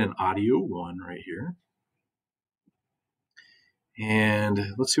going to put that in audio 1 right here. And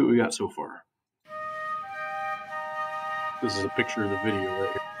let's see what we got so far. This is a picture of the video right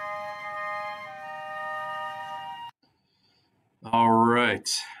here. All right.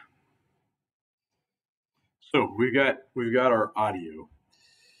 So we've got our audio.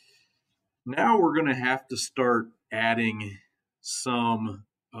 Now we're going to have to start adding some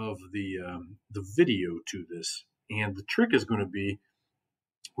of the video to this. And the trick is going to be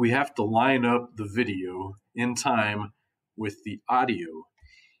we have to line up the video in time with the audio.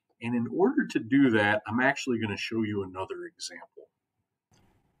 And in order to do that, I'm actually going to show you another example.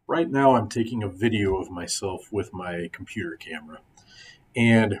 Right now I'm taking a video of myself with my computer camera.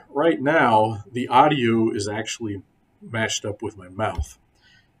 And right now the audio is actually matched up with my mouth.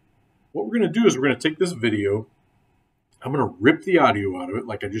 What we're going to do is we're going to take this video, I'm going to rip the audio out of it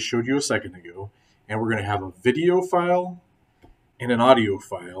like I just showed you a second ago, and we're going to have a video file and an audio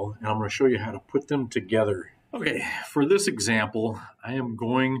file, and I'm going to show you how to put them together. Okay, for this example, I am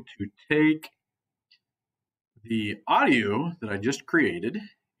going to take the audio that I just created,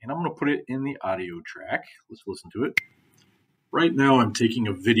 and I'm going to put it in the audio track. Let's listen to it. Right now I'm taking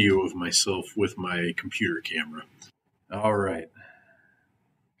a video of myself with my computer camera. All right.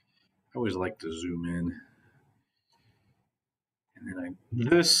 I always like to zoom in. And then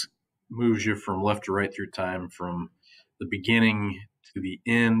this moves you from left to right through time, from the beginning to the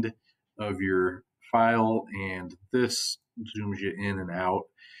end of your file, and this zooms you in and out.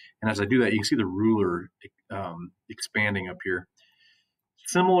 And as I do that, you can see the ruler expanding up here.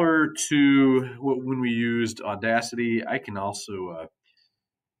 Similar to when we used Audacity, I can also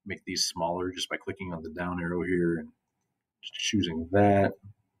make these smaller just by clicking on the down arrow here and just choosing that.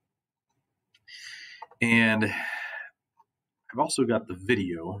 And I've also got the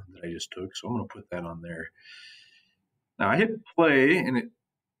video that I just took, so I'm going to put that on there. Now I hit play and it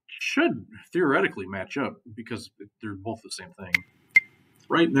should theoretically match up because they're both the same thing.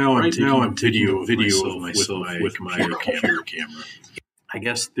 Right now, I'm taking a video of myself with my computer camera. I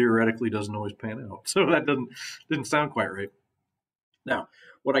guess theoretically doesn't always pan out, so that didn't sound quite right. Now,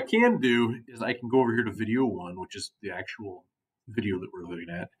 what I can do is I can go over here to video 1, which is the actual video that we're looking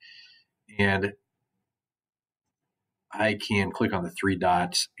at, and I can click on the 3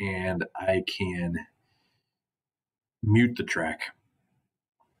 dots and I can mute the track.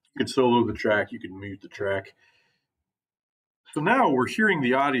 You can solo the track, you can mute the track. So now we're hearing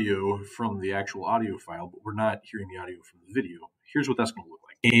the audio from the actual audio file, but we're not hearing the audio from the video. Here's what that's going to look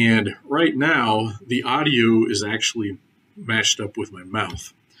like. And right now, the audio is actually mashed up with my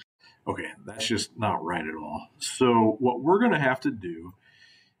mouth. Okay, that's just not right at all. So what we're going to have to do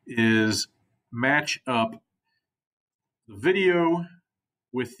is match up the video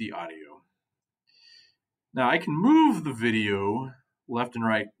with the audio. Now I can move the video left and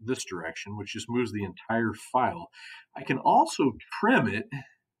right this direction, which just moves the entire file. I can also trim it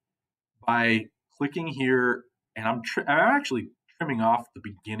by clicking here, and I'm actually trimming off the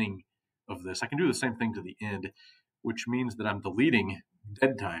beginning of this. I can do the same thing to the end, which means that I'm deleting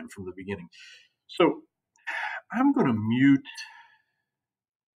dead time from the beginning. So I'm going to mute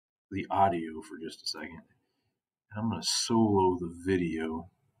the audio for just a second. I'm going to solo the video.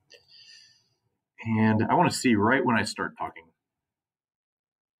 And I want to see right when I start talking.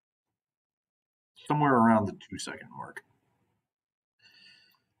 Somewhere around the 2-second mark.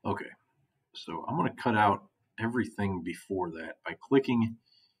 Okay, so I'm going to cut out everything before that by clicking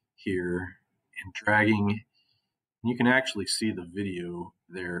here and dragging. And you can actually see the video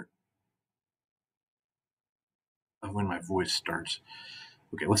there of when my voice starts.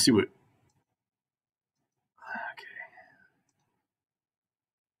 Okay, let's see what. Okay.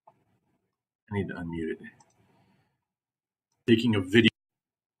 I need to unmute it. Taking a video.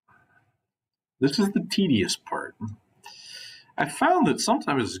 This is the tedious part. I found that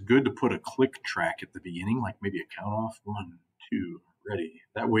sometimes it's good to put a click track at the beginning, like maybe a count off, 1, 2, ready.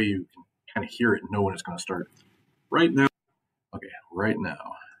 That way you can kind of hear it and know when it's going to start. Right now. Okay, right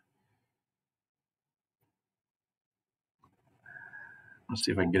now. Let's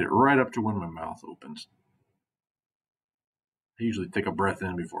see if I can get it right up to when my mouth opens. I usually take a breath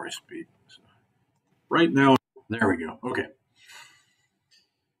in before I speak. So right now, there we go. Okay.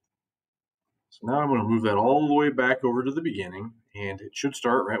 So now I'm going to move that all the way back over to the beginning, and it should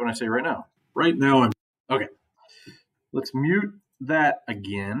start right when I say right now. Right now, okay. Let's mute that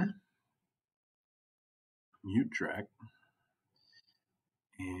again. Mute track.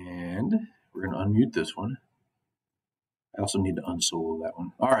 And we're going to unmute this one. I also need to unsolo that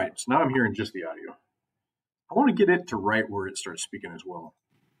one. All right, so now I'm hearing just the audio. I want to get it to right where it starts speaking as well.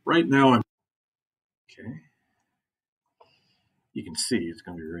 Right now, okay. You can see it's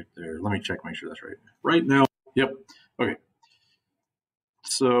going to be right there. Let me check, make sure that's right. Right now, yep. Okay.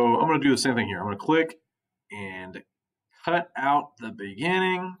 So I'm going to do the same thing here. I'm going to click and cut out the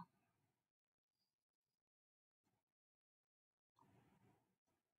beginning.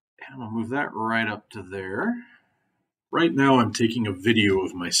 And I'm going to move that right up to there. Right now, I'm taking a video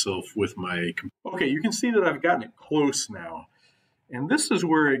of myself with my computer. Okay, you can see that I've gotten it close now. And this is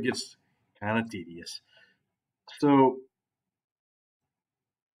where it gets kind of tedious. So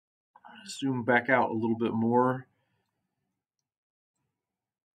I'm going to zoom back out a little bit more.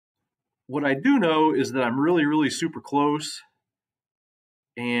 What I do know is that I'm really, really super close,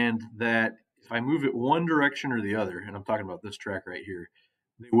 and that if I move it one direction or the other, and I'm talking about this track right here,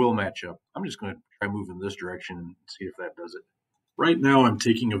 they will match up. I'm just going to try moving this direction and see if that does it. Right now, I'm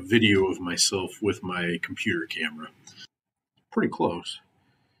taking a video of myself with my computer camera. Pretty close.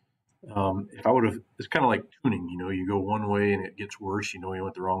 If I would have, it's kind of like tuning, you know, you go one way and it gets worse, you know you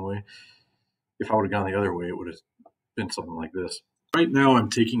went the wrong way. If I would have gone the other way, it would have been something like this. Right now, I'm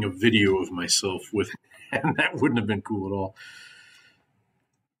taking a video of myself with, and that wouldn't have been cool at all.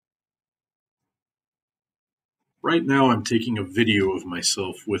 Right now, I'm taking a video of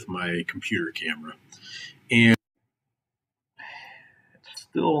myself with my computer camera. And it's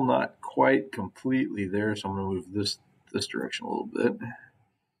still not quite completely there, so I'm going to move this direction a little bit.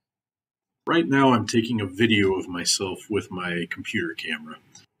 Right now, I'm taking a video of myself with my computer camera.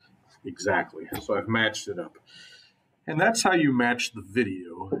 Exactly. So I've matched it up. And that's how you match the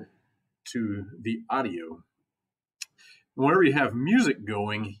video to the audio. Whenever you have music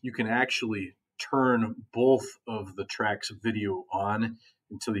going, you can actually turn both of the tracks' video on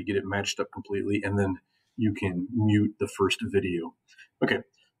until you get it matched up completely, and then you can mute the first video. Okay,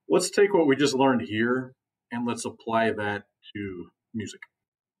 let's take what we just learned here and let's apply that to music.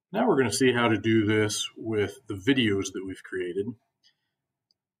 Now we're going to see how to do this with the videos that we've created.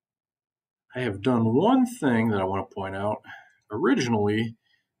 I have done one thing that I want to point out. Originally,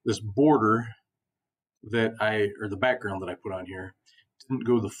 this border or the background that I put on here didn't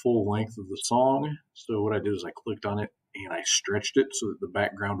go the full length of the song. So what I did is I clicked on it and I stretched it so that the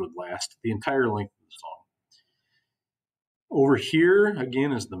background would last the entire length of the song. Over here,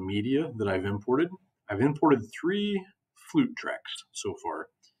 again, is the media that I've imported. I've imported 3 flute tracks so far.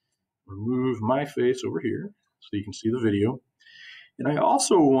 I'll move my face over here so you can see the video. And I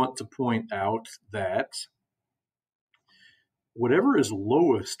also want to point out that whatever is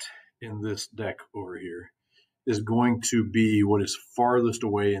lowest in this deck over here is going to be what is farthest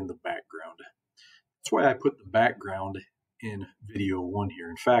away in the background. That's why I put the background in video 1 here.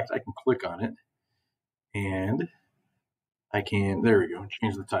 In fact, I can click on it and I can, there we go,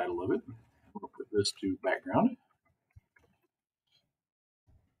 change the title of it. We'll put this to background.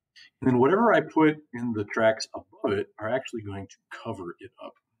 And then whatever I put in the tracks above it are actually going to cover it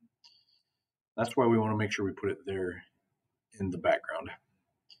up. That's why we want to make sure we put it there in the background.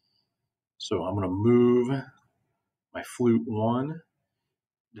 So I'm going to move my flute 1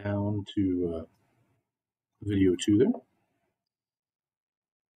 down to video 2 there.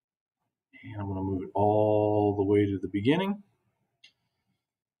 And I'm going to move it all the way to the beginning,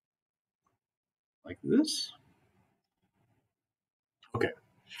 like this. Okay.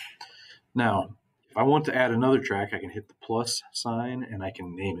 Now, if I want to add another track, I can hit the plus sign and I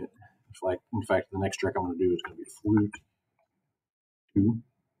can name it. In fact, the next track I'm going to do is going to be flute 2.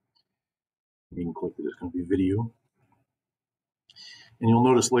 You can click that it's going to be video. And you'll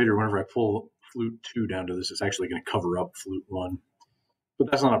notice later, whenever I pull flute 2 down to this, it's actually going to cover up flute 1. But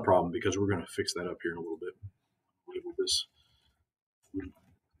that's not a problem because we're going to fix that up here in a little bit. Label this flute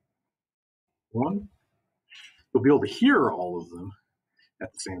 1. You'll be able to hear all of them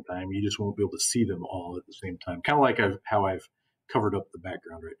at the same time. You just won't be able to see them all at the same time. Kind of like how I've covered up the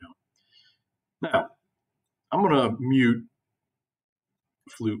background right now. Now, I'm going to mute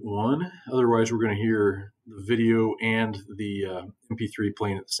flute 1. Otherwise, we're going to hear the video and the MP3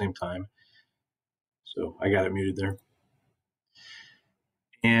 playing at the same time. So I got it muted there.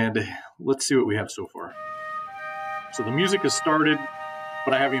 And let's see what we have so far. So the music has started,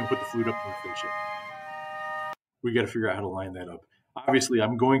 but I haven't even put the flute up in the face yet. We got to figure out how to line that up. Obviously,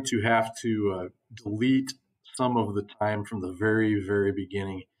 I'm going to have to delete some of the time from the very, very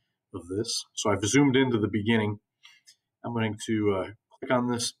beginning of this. So I've zoomed into the beginning. I'm going to click on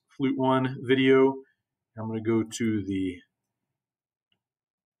this flute 1 video. I'm going to go to the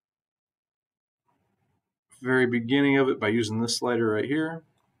very beginning of it by using this slider right here.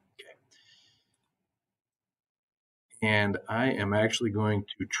 Okay. And I am actually going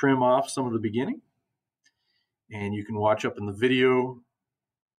to trim off some of the beginning. And you can watch up in the video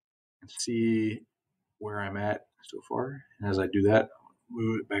and see where I'm at so far. And as I do that, I'll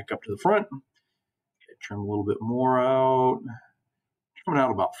move it back up to the front. Okay, trim a little bit more out. Trimming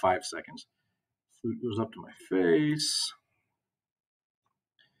out about 5 seconds. Flute goes up to my face.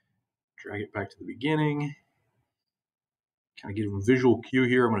 Drag it back to the beginning. Kind of give a visual cue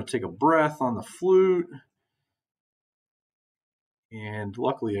here. I'm going to take a breath on the flute. And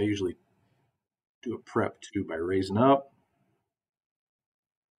luckily, I usually do a prep too by raising up.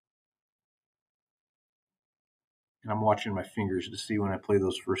 And I'm watching my fingers to see when I play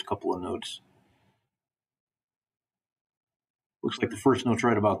those first couple of notes. Looks like the first note's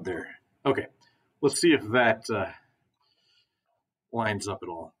right about there. Okay, let's see if that lines up at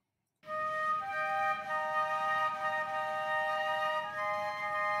all.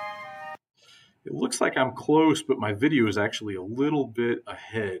 It looks like I'm close, but my video is actually a little bit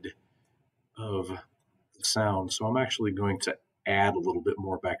ahead of the sound. So I'm actually going to add a little bit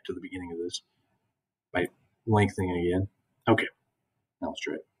more back to the beginning of this by lengthening again. Okay, now let's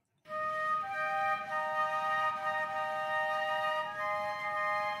try it.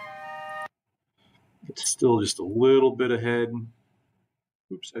 It's still just a little bit ahead.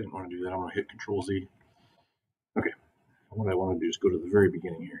 Oops, I didn't want to do that. I'm going to hit Control Z. Okay, what I want to do is go to the very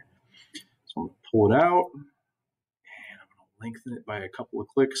beginning here. So I'm going to pull it out, and I'm going to lengthen it by a couple of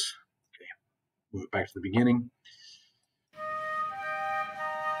clicks. Okay, move it back to the beginning.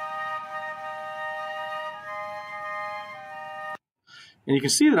 And you can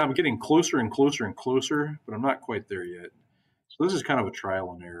see that I'm getting closer and closer and closer, but I'm not quite there yet. So this is kind of a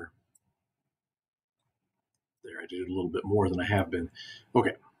trial and error. There, I did a little bit more than I have been.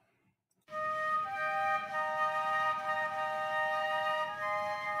 Okay.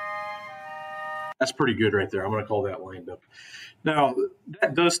 That's pretty good right there. I'm going to call that lined up. Now,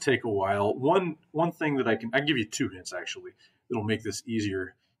 that does take a while. One thing that I can give you 2 hints, actually. It'll make this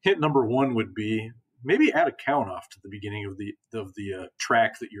easier. Hint number 1 would be maybe add a count off to the beginning of the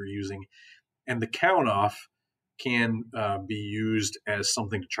track that you're using. And the count off can be used as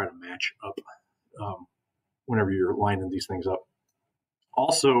something to try to match up whenever you're lining these things up.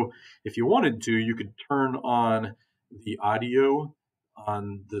 Also, if you wanted to, you could turn on the audio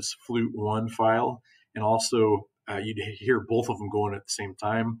on this Flute 1 file, and also you'd hear both of them going at the same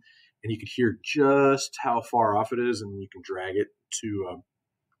time, and you could hear just how far off it is, and you can drag it to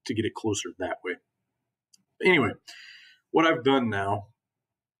get it closer that way. Anyway, what I've done now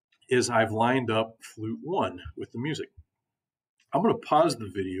is I've lined up Flute 1 with the music. I'm going to pause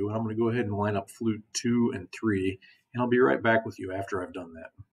the video, and I'm going to go ahead and line up Flute 2 and 3, and I'll be right back with you after I've done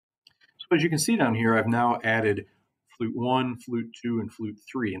that. So as you can see down here, I've now added Flute 1, Flute 2, and Flute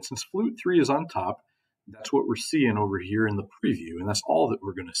 3. And since Flute 3 is on top, that's what we're seeing over here in the preview, and that's all that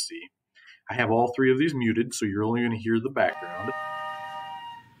we're going to see. I have all three of these muted, so you're only going to hear the background.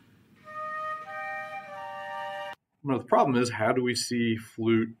 Now, the problem is, how do we see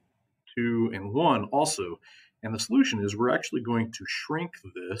Flute 2 and 1 also? And the solution is we're actually going to shrink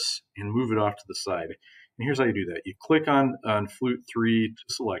this and move it off to the side. And here's how you do that. You click on Flute 3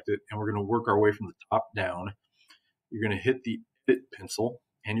 to select it, and we're going to work our way from the top down. You're going to hit the Edit pencil,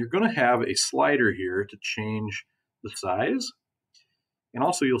 and you're going to have a slider here to change the size. And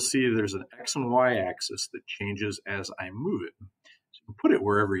also you'll see there's an X and Y axis that changes as I move it. So you can put it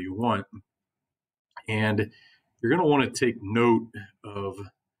wherever you want. And you're going to want to take note of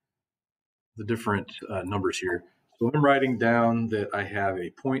the different numbers here. So I'm writing down that I have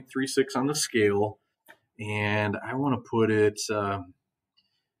a 0.36 on the scale, and I want to put it, I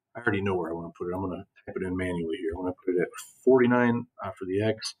already know where I want to put it. I'm going to type it in manually here. I want to put it at 49 for the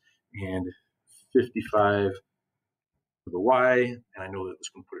X and 55 for the Y, and I know that it's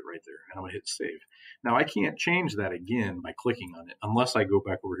going to put it right there, and I'm going to hit save. Now I can't change that again by clicking on it unless I go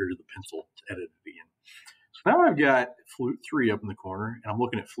back over here to the pencil to edit it again. So now I've got Flute 3 up in the corner, and I'm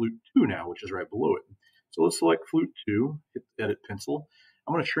looking at Flute 2 now, which is right below it. So let's select Flute 2, hit the Edit pencil.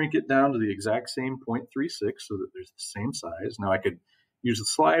 I'm going to shrink it down to the exact same 0.36 so that there's the same size. Now I could use the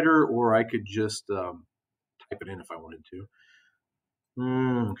slider, or I could just type it in if I wanted to.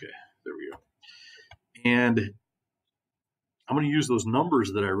 Okay, there we go. And I'm going to use those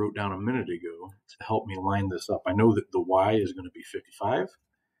numbers that I wrote down a minute ago to help me line this up. I know that the Y is going to be 55.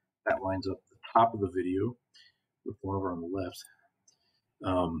 That lines up the top of the video with one over on the left.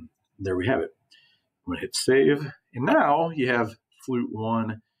 There we have it. I'm going to hit save. And now you have Flute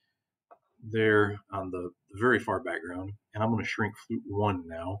 1 there on the very far background. And I'm going to shrink Flute 1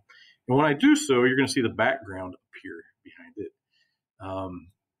 now. And when I do so, you're going to see the background appear behind it.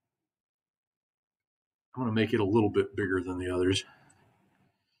 I'm going to make it a little bit bigger than the others.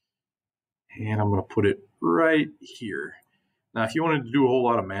 And I'm going to put it right here. Now, if you wanted to do a whole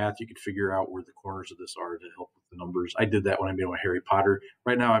lot of math, you could figure out where the corners of this are to help with the numbers. I did that when I made my Harry Potter.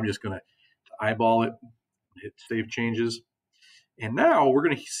 Right now, I'm just going to eyeball it, hit Save Changes. And now we're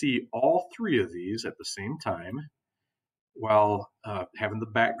going to see all three of these at the same time while having the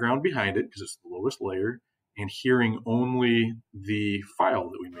background behind it, because it's the lowest layer, and hearing only the file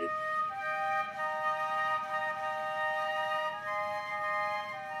that we made.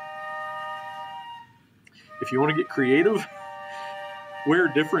 If you want to get creative, wear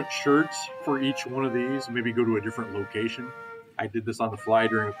different shirts for each one of these. Maybe go to a different location. I did this on the fly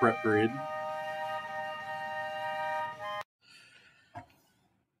during a prep period.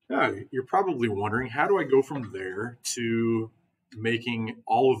 You're probably wondering, how do I go from there to making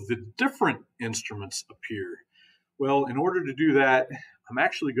all of the different instruments appear? Well, in order to do that, I'm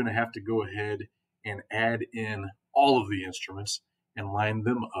actually going to have to go ahead and add in all of the instruments and line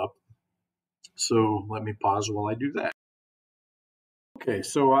them up. So let me pause while I do that. Okay,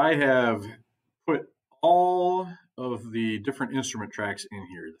 so I have put all of the different instrument tracks in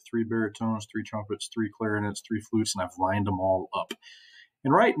here, the 3 baritones, 3 trumpets, 3 clarinets, 3 flutes, and I've lined them all up.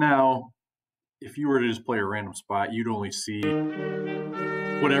 And right now, if you were to just play a random spot, you'd only see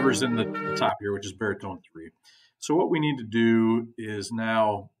whatever's in the top here, which is baritone 3. So what we need to do is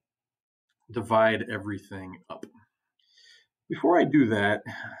now divide everything up. Before I do that,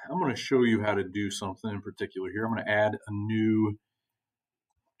 I'm going to show you how to do something in particular here. I'm going to add a new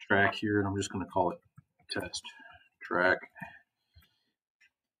track here, and I'm just going to call it test track.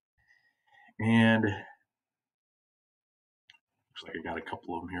 And looks like I got a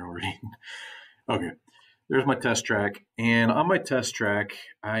couple of them here already. Okay, there's my test track. And on my test track,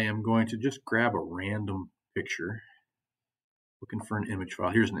 I am going to just grab a random picture. Looking for an image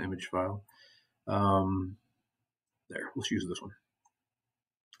file. Here's an image file. There, let's use this one.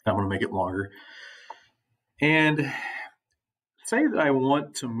 I'm going to make it longer. And say that I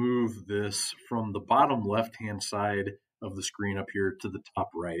want to move this from the bottom left-hand side of the screen up here to the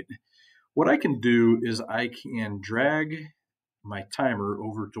top right. What I can do is I can drag my timer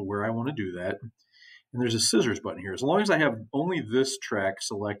over to where I want to do that. And there's a scissors button here. As long as I have only this track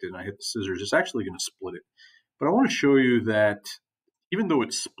selected and I hit the scissors, it's actually going to split it. But I want to show you that even though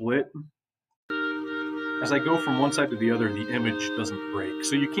it's split, as I go from one side to the other, the image doesn't break.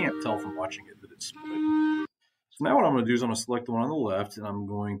 So you can't tell from watching it that it's split. So now what I'm going to do is I'm going to select the one on the left, and I'm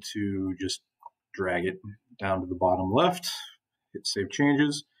going to just drag it down to the bottom left, hit Save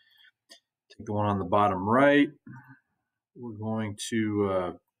Changes. Take the one on the bottom right. We're going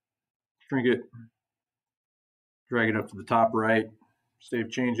to shrink it, drag it up to the top right,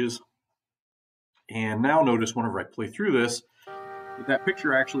 Save Changes. And now notice whenever I play through this, that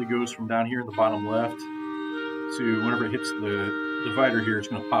picture actually goes from down here in the bottom left to whenever it hits the divider here, it's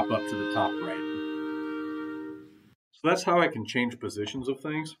going to pop up to the top right. So that's how I can change positions of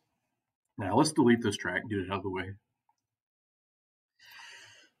things. Now let's delete this track and get it out of the way.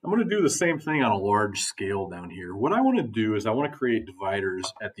 I'm going to do the same thing on a large scale down here. What I want to do is I want to create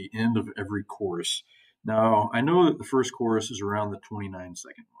dividers at the end of every chorus. Now, I know that the first chorus is around the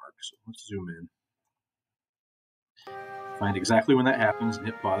 29-second mark, so let's zoom in. Find exactly when that happens and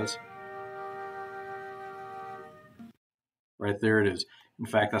hit pause. Right there it is. In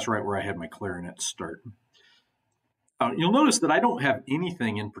fact, that's right where I had my clarinet start. You'll notice that I don't have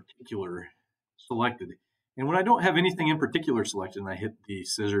anything in particular selected. And when I don't have anything in particular selected and I hit the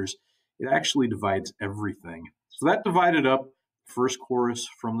scissors, it actually divides everything. So that divided up the first chorus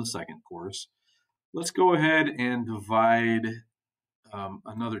from the second chorus. Let's go ahead and divide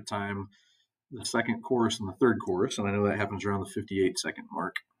another time the second chorus and the third chorus. And I know that happens around the 58-second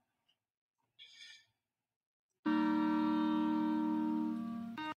mark.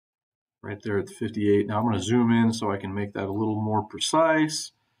 Right there at the 58. Now I'm going to zoom in so I can make that a little more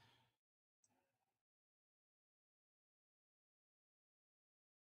precise.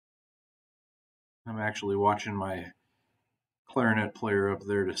 I'm actually watching my clarinet player up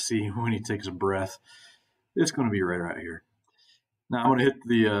there to see when he takes a breath. It's going to be right here. Now I'm going to hit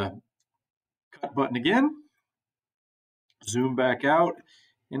the cut button again, zoom back out,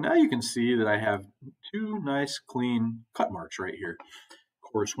 and now you can see that I have two nice clean cut marks right here.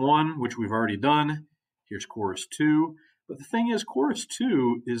 Chorus 1, which we've already done. Here's chorus 2. But the thing is, chorus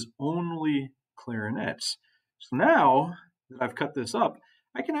 2 is only clarinets. So now that I've cut this up,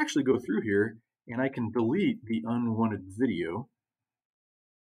 I can actually go through here and I can delete the unwanted video,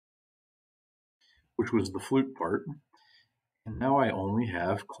 which was the flute part. And now I only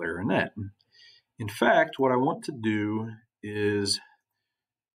have clarinet. In fact, what I want to do is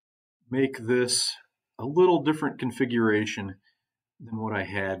make this a little different configuration than what I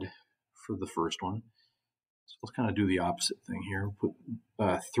had for the first one. So let's kind of do the opposite thing here. Put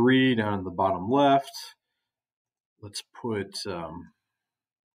 3 down in the bottom left. Let's put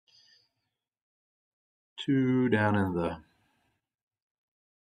 2 down in the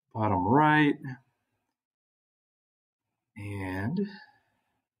bottom right. And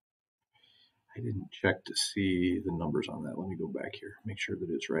I didn't check to see the numbers on that. Let me go back here. Make sure that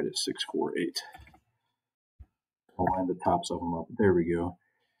it's right at 6, 4, 8. I'll line the tops of them up. There we go.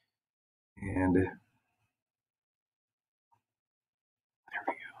 And there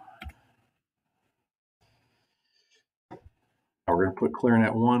we go. Now we're going to put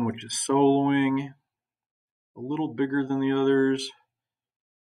clarinet 1, which is soloing, a little bigger than the others.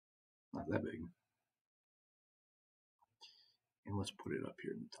 Not that big. And let's put it up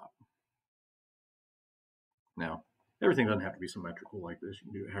here in the top. Now, everything doesn't have to be symmetrical like this.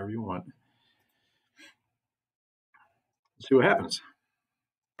 You can do it however you want. Let's see what happens.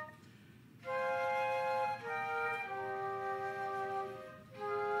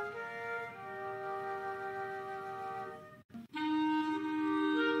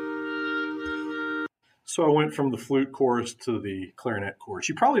 So I went from the flute chorus to the clarinet chorus.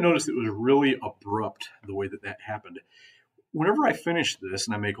 You probably noticed it was really abrupt the way that happened. Whenever I finish this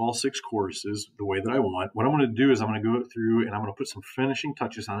and I make all 6 choruses the way that I want, what I'm going to do is I'm going to go through and I'm going to put some finishing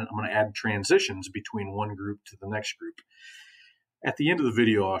touches on it. I'm going to add transitions between one group to the next group. At the end of the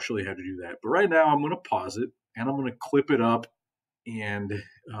video, I'll show you how to do that. But right now, I'm going to pause it and I'm going to clip it up and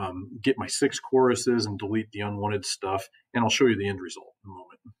get my 6 choruses and delete the unwanted stuff. And I'll show you the end result in a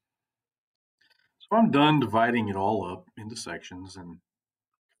moment. So I'm done dividing it all up into sections and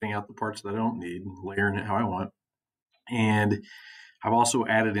cutting out the parts that I don't need and layering it how I want. And I've also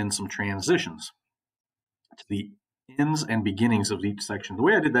added in some transitions to the ends and beginnings of each section. The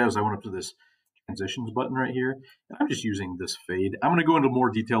way I did that is I went up to this transitions button right here, and I'm just using this fade. I'm going to go into more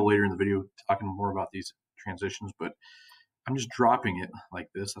detail later in the video talking more about these transitions, but I'm just dropping it like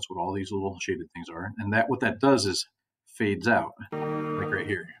this. That's what all these little shaded things are. And what that does is fades out, like right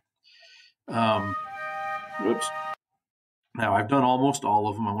here. Whoops. Now I've done almost all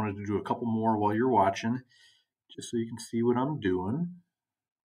of them. I wanted to do a couple more while you're watching, just so you can see what I'm doing.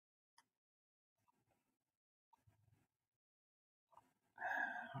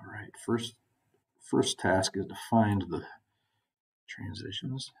 All right, first task is to find the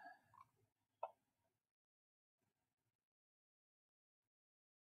transitions.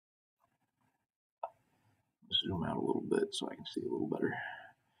 Zoom out a little bit so I can see a little better.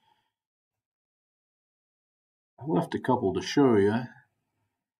 I left a couple to show you. I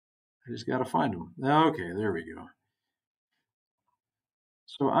just got to find them. Okay, there we go.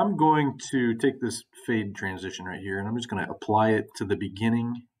 So I'm going to take this fade transition right here, and I'm just going to apply it to the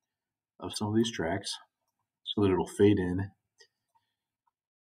beginning of some of these tracks so that it'll fade in.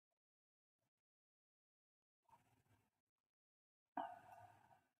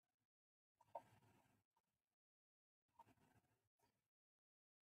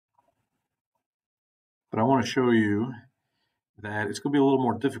 But I want to show you that it's going to be a little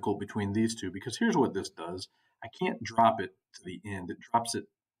more difficult between these two, because here's what this does. I can't drop it to the end. It drops it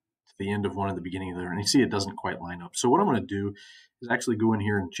to the end of one at the beginning of the other, and you see it doesn't quite line up. So what I'm going to do is actually go in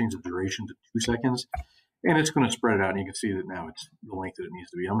here and change the duration to 2 seconds, and it's going to spread it out, and you can see that now it's the length that it needs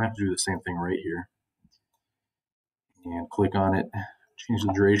to be. I'm going to have to do the same thing right here. And click on it, change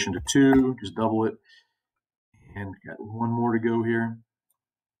the duration to 2, just double it, and got one more to go here.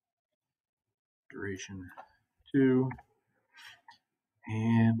 Duration 2.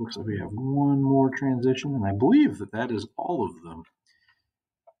 And looks like we have one more transition, and I believe that that is all of them.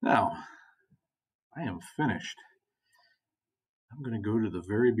 Now, I am finished. I'm going to go to the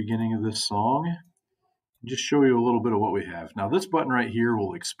very beginning of this song and just show you a little bit of what we have. Now, this button right here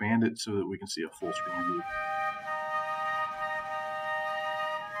will expand it so that we can see a full screen view.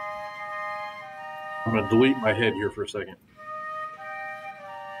 I'm going to delete my head here for a second.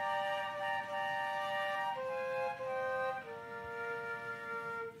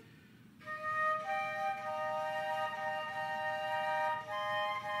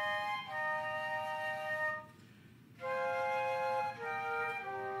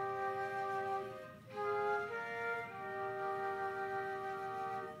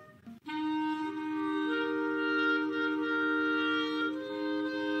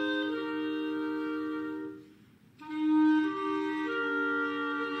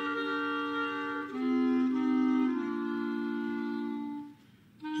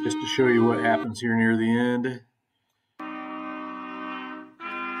 Just to show you what happens here near the end.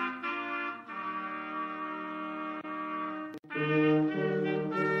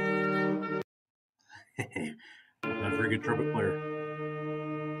 I'm not a very good trumpet player.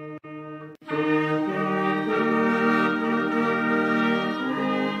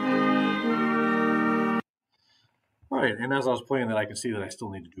 All right, and as I was playing that, I can see that I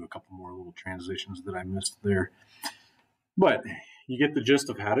still need to do a couple more little transitions that I missed there. But you get the gist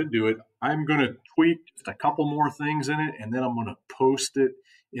of how to do it. I'm going to tweak just a couple more things in it, and then I'm going to post it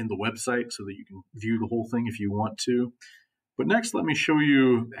in the website so that you can view the whole thing if you want to. But next, let me show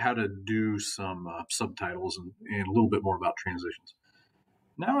you how to do some subtitles and a little bit more about transitions.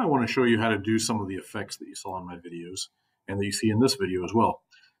 Now I want to show you how to do some of the effects that you saw in my videos and that you see in this video as well.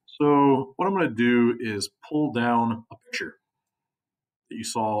 So what I'm going to do is pull down a picture that you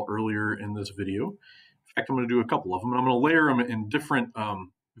saw earlier in this video. In fact, I'm going to do a couple of them, and I'm going to layer them in different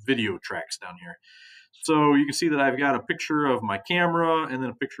video tracks down here. So you can see that I've got a picture of my camera and then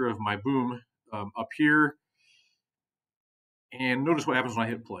a picture of my boom up here. And notice what happens when I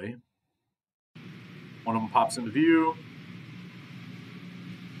hit play. One of them pops into view.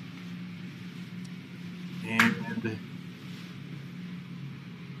 And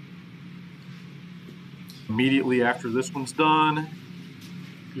immediately after this one's done,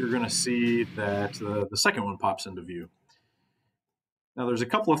 you're going to see that the second one pops into view. Now, there's a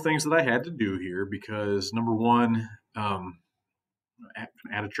couple of things that I had to do here because, number one,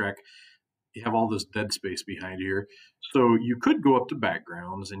 add a track, you have all this dead space behind here. So you could go up to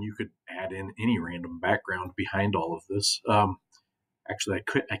backgrounds and you could add in any random background behind all of this. Actually,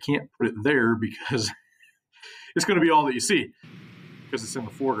 I can't put it there because it's going to be all that you see because it's in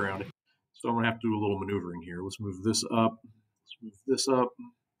the foreground. So I'm going to have to do a little maneuvering here. Let's move this up. Let's move this up.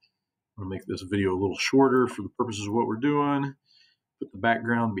 I'm going to make this video a little shorter for the purposes of what we're doing. Put the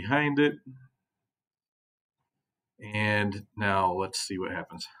background behind it. And now let's see what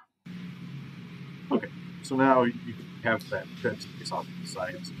happens. Okay, so now you have that dead space off the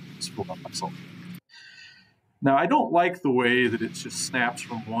sides. Pull up myself. Now I don't like the way that it just snaps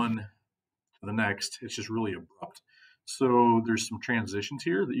from one to the next. It's just really abrupt. So there's some transitions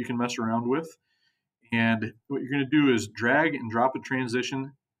here that you can mess around with. And what you're going to do is drag and drop a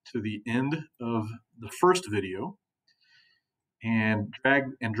transition to the end of the first video and drag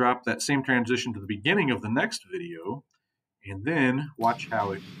and drop that same transition to the beginning of the next video, and then watch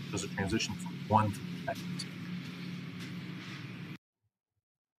how it does a transition from one to the next.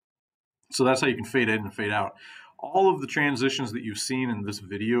 So that's how you can fade in and fade out. All of the transitions that you've seen in this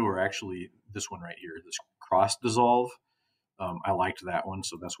video are actually this one right here, this cross dissolve. I liked that one,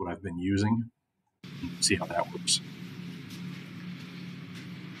 so that's what I've been using. You can see how that works.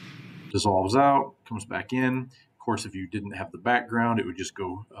 Dissolves out, comes back in. Of course, if you didn't have the background, it would just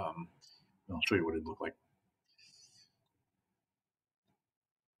go, I'll show you what it'd look like.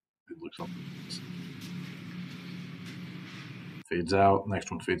 It looks like this. Fades out,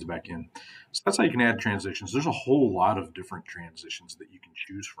 next one fades back in. So that's how you can add transitions. There's a whole lot of different transitions that you can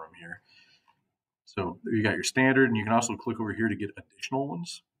choose from here. So there you got your standard, and you can also click over here to get additional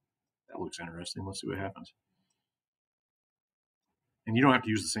ones. That looks interesting. Let's see what happens. And you don't have to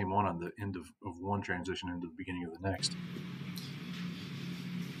use the same one on the end of one transition into the beginning of the next.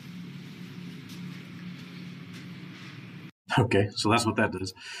 Okay, so that's what that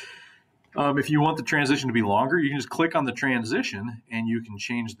does. If you want the transition to be longer, you can just click on the transition and you can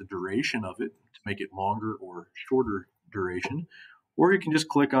change the duration of it to make it longer or shorter duration. Or you can just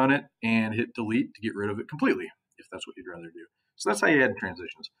click on it and hit delete to get rid of it completely, if that's what you'd rather do. So that's how you add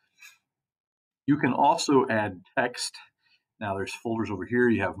transitions. You can also add text. Now there's folders over here.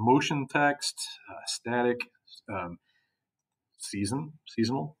 You have motion text, static,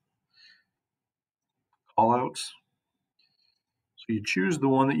 seasonal, callouts. So you choose the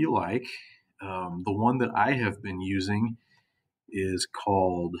one that you like. The one that I have been using is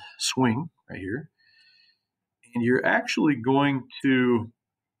called Swing right here. And you're actually going to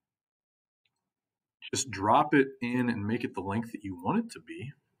just drop it in and make it the length that you want it to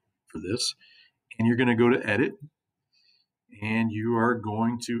be for this. And you're going to go to Edit. And you are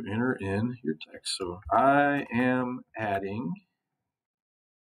going to enter in your text. So I am adding,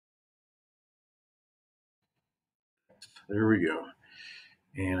 there we go.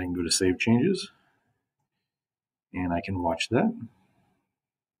 And I can go to Save Changes. And I can watch that.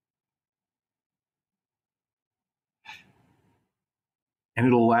 And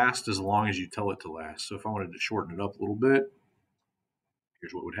it'll last as long as you tell it to last. So if I wanted to shorten it up a little bit,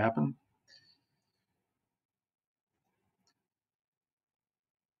 here's what would happen.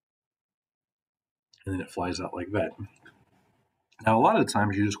 And then it flies out like that. Now, a lot of the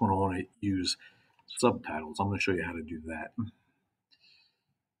times you just want to use subtitles. I'm going to show you how to do that.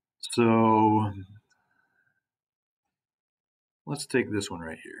 So let's take this one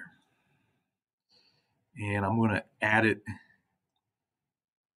right here. And I'm going to add it.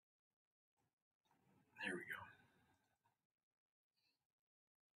 There we go.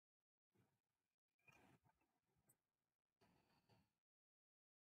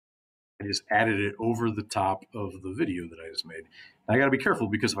 I just added it over the top of the video that I just made. Now I got to be careful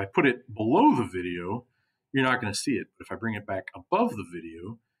because if I put it below the video, you're not going to see it. But if I bring it back above the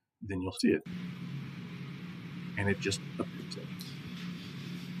video, then you'll see it. And it just appears it.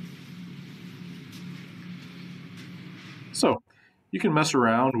 So you can mess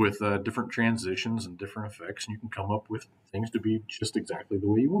around with different transitions and different effects, and you can come up with things to be just exactly the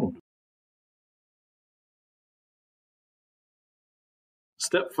way you want them to be.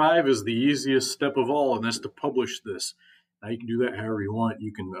 Step 5 is the easiest step of all, and that's to publish this. Now you can do that however you want.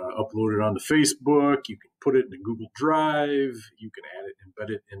 You can upload it onto Facebook, you can put it in Google Drive, you can add it, embed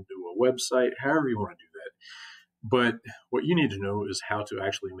it into a website, however you want to do that. But what you need to know is how to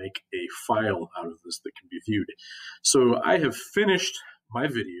actually make a file out of this that can be viewed. So I have finished my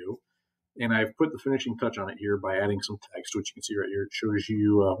video, and I've put the finishing touch on it here by adding some text, which you can see right here. It shows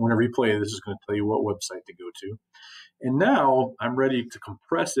you, whenever you play, this is going to tell you what website to go to. And now I'm ready to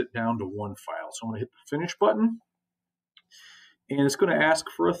compress it down to one file. So I'm going to hit the Finish button, and it's going to ask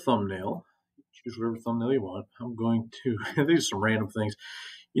for a thumbnail. Choose whatever thumbnail you want. I'm going to, these are some random things.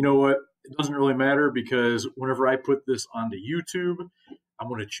 You know what? It doesn't really matter because whenever I put this onto YouTube, I'm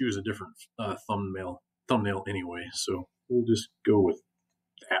going to choose a different thumbnail anyway. So we'll just go with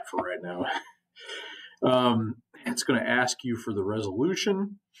that for right now. It's going to ask you for the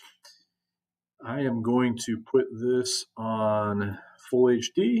resolution. I am going to put this on full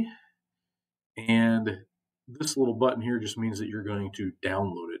HD, and this little button here just means that you're going to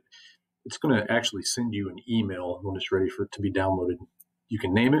download it. It's going to actually send you an email when it's ready for it to be downloaded. You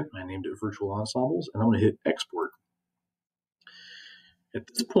can name it. I named it Virtual Ensembles, and I'm going to hit Export. At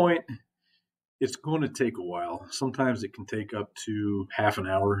this point, it's going to take a while. Sometimes it can take up to half an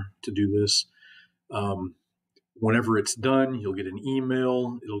hour to do this. Whenever it's done, you'll get an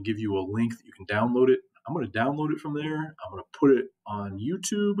email. It'll give you a link that you can download it. I'm going to download it from there. I'm going to put it on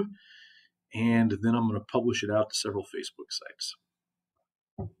YouTube, and then I'm going to publish it out to several Facebook sites.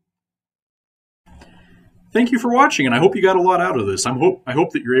 Thank you for watching, and I hope you got a lot out of this. I hope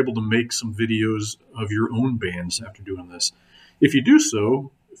that you're able to make some videos of your own bands after doing this. If you do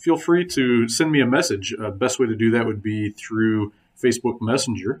so, feel free to send me a message. Best way to do that would be through Facebook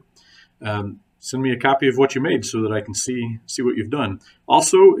Messenger. Send me a copy of what you made so that I can see what you've done.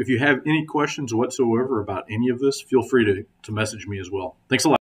 Also, if you have any questions whatsoever about any of this, feel free to message me as well. Thanks a lot.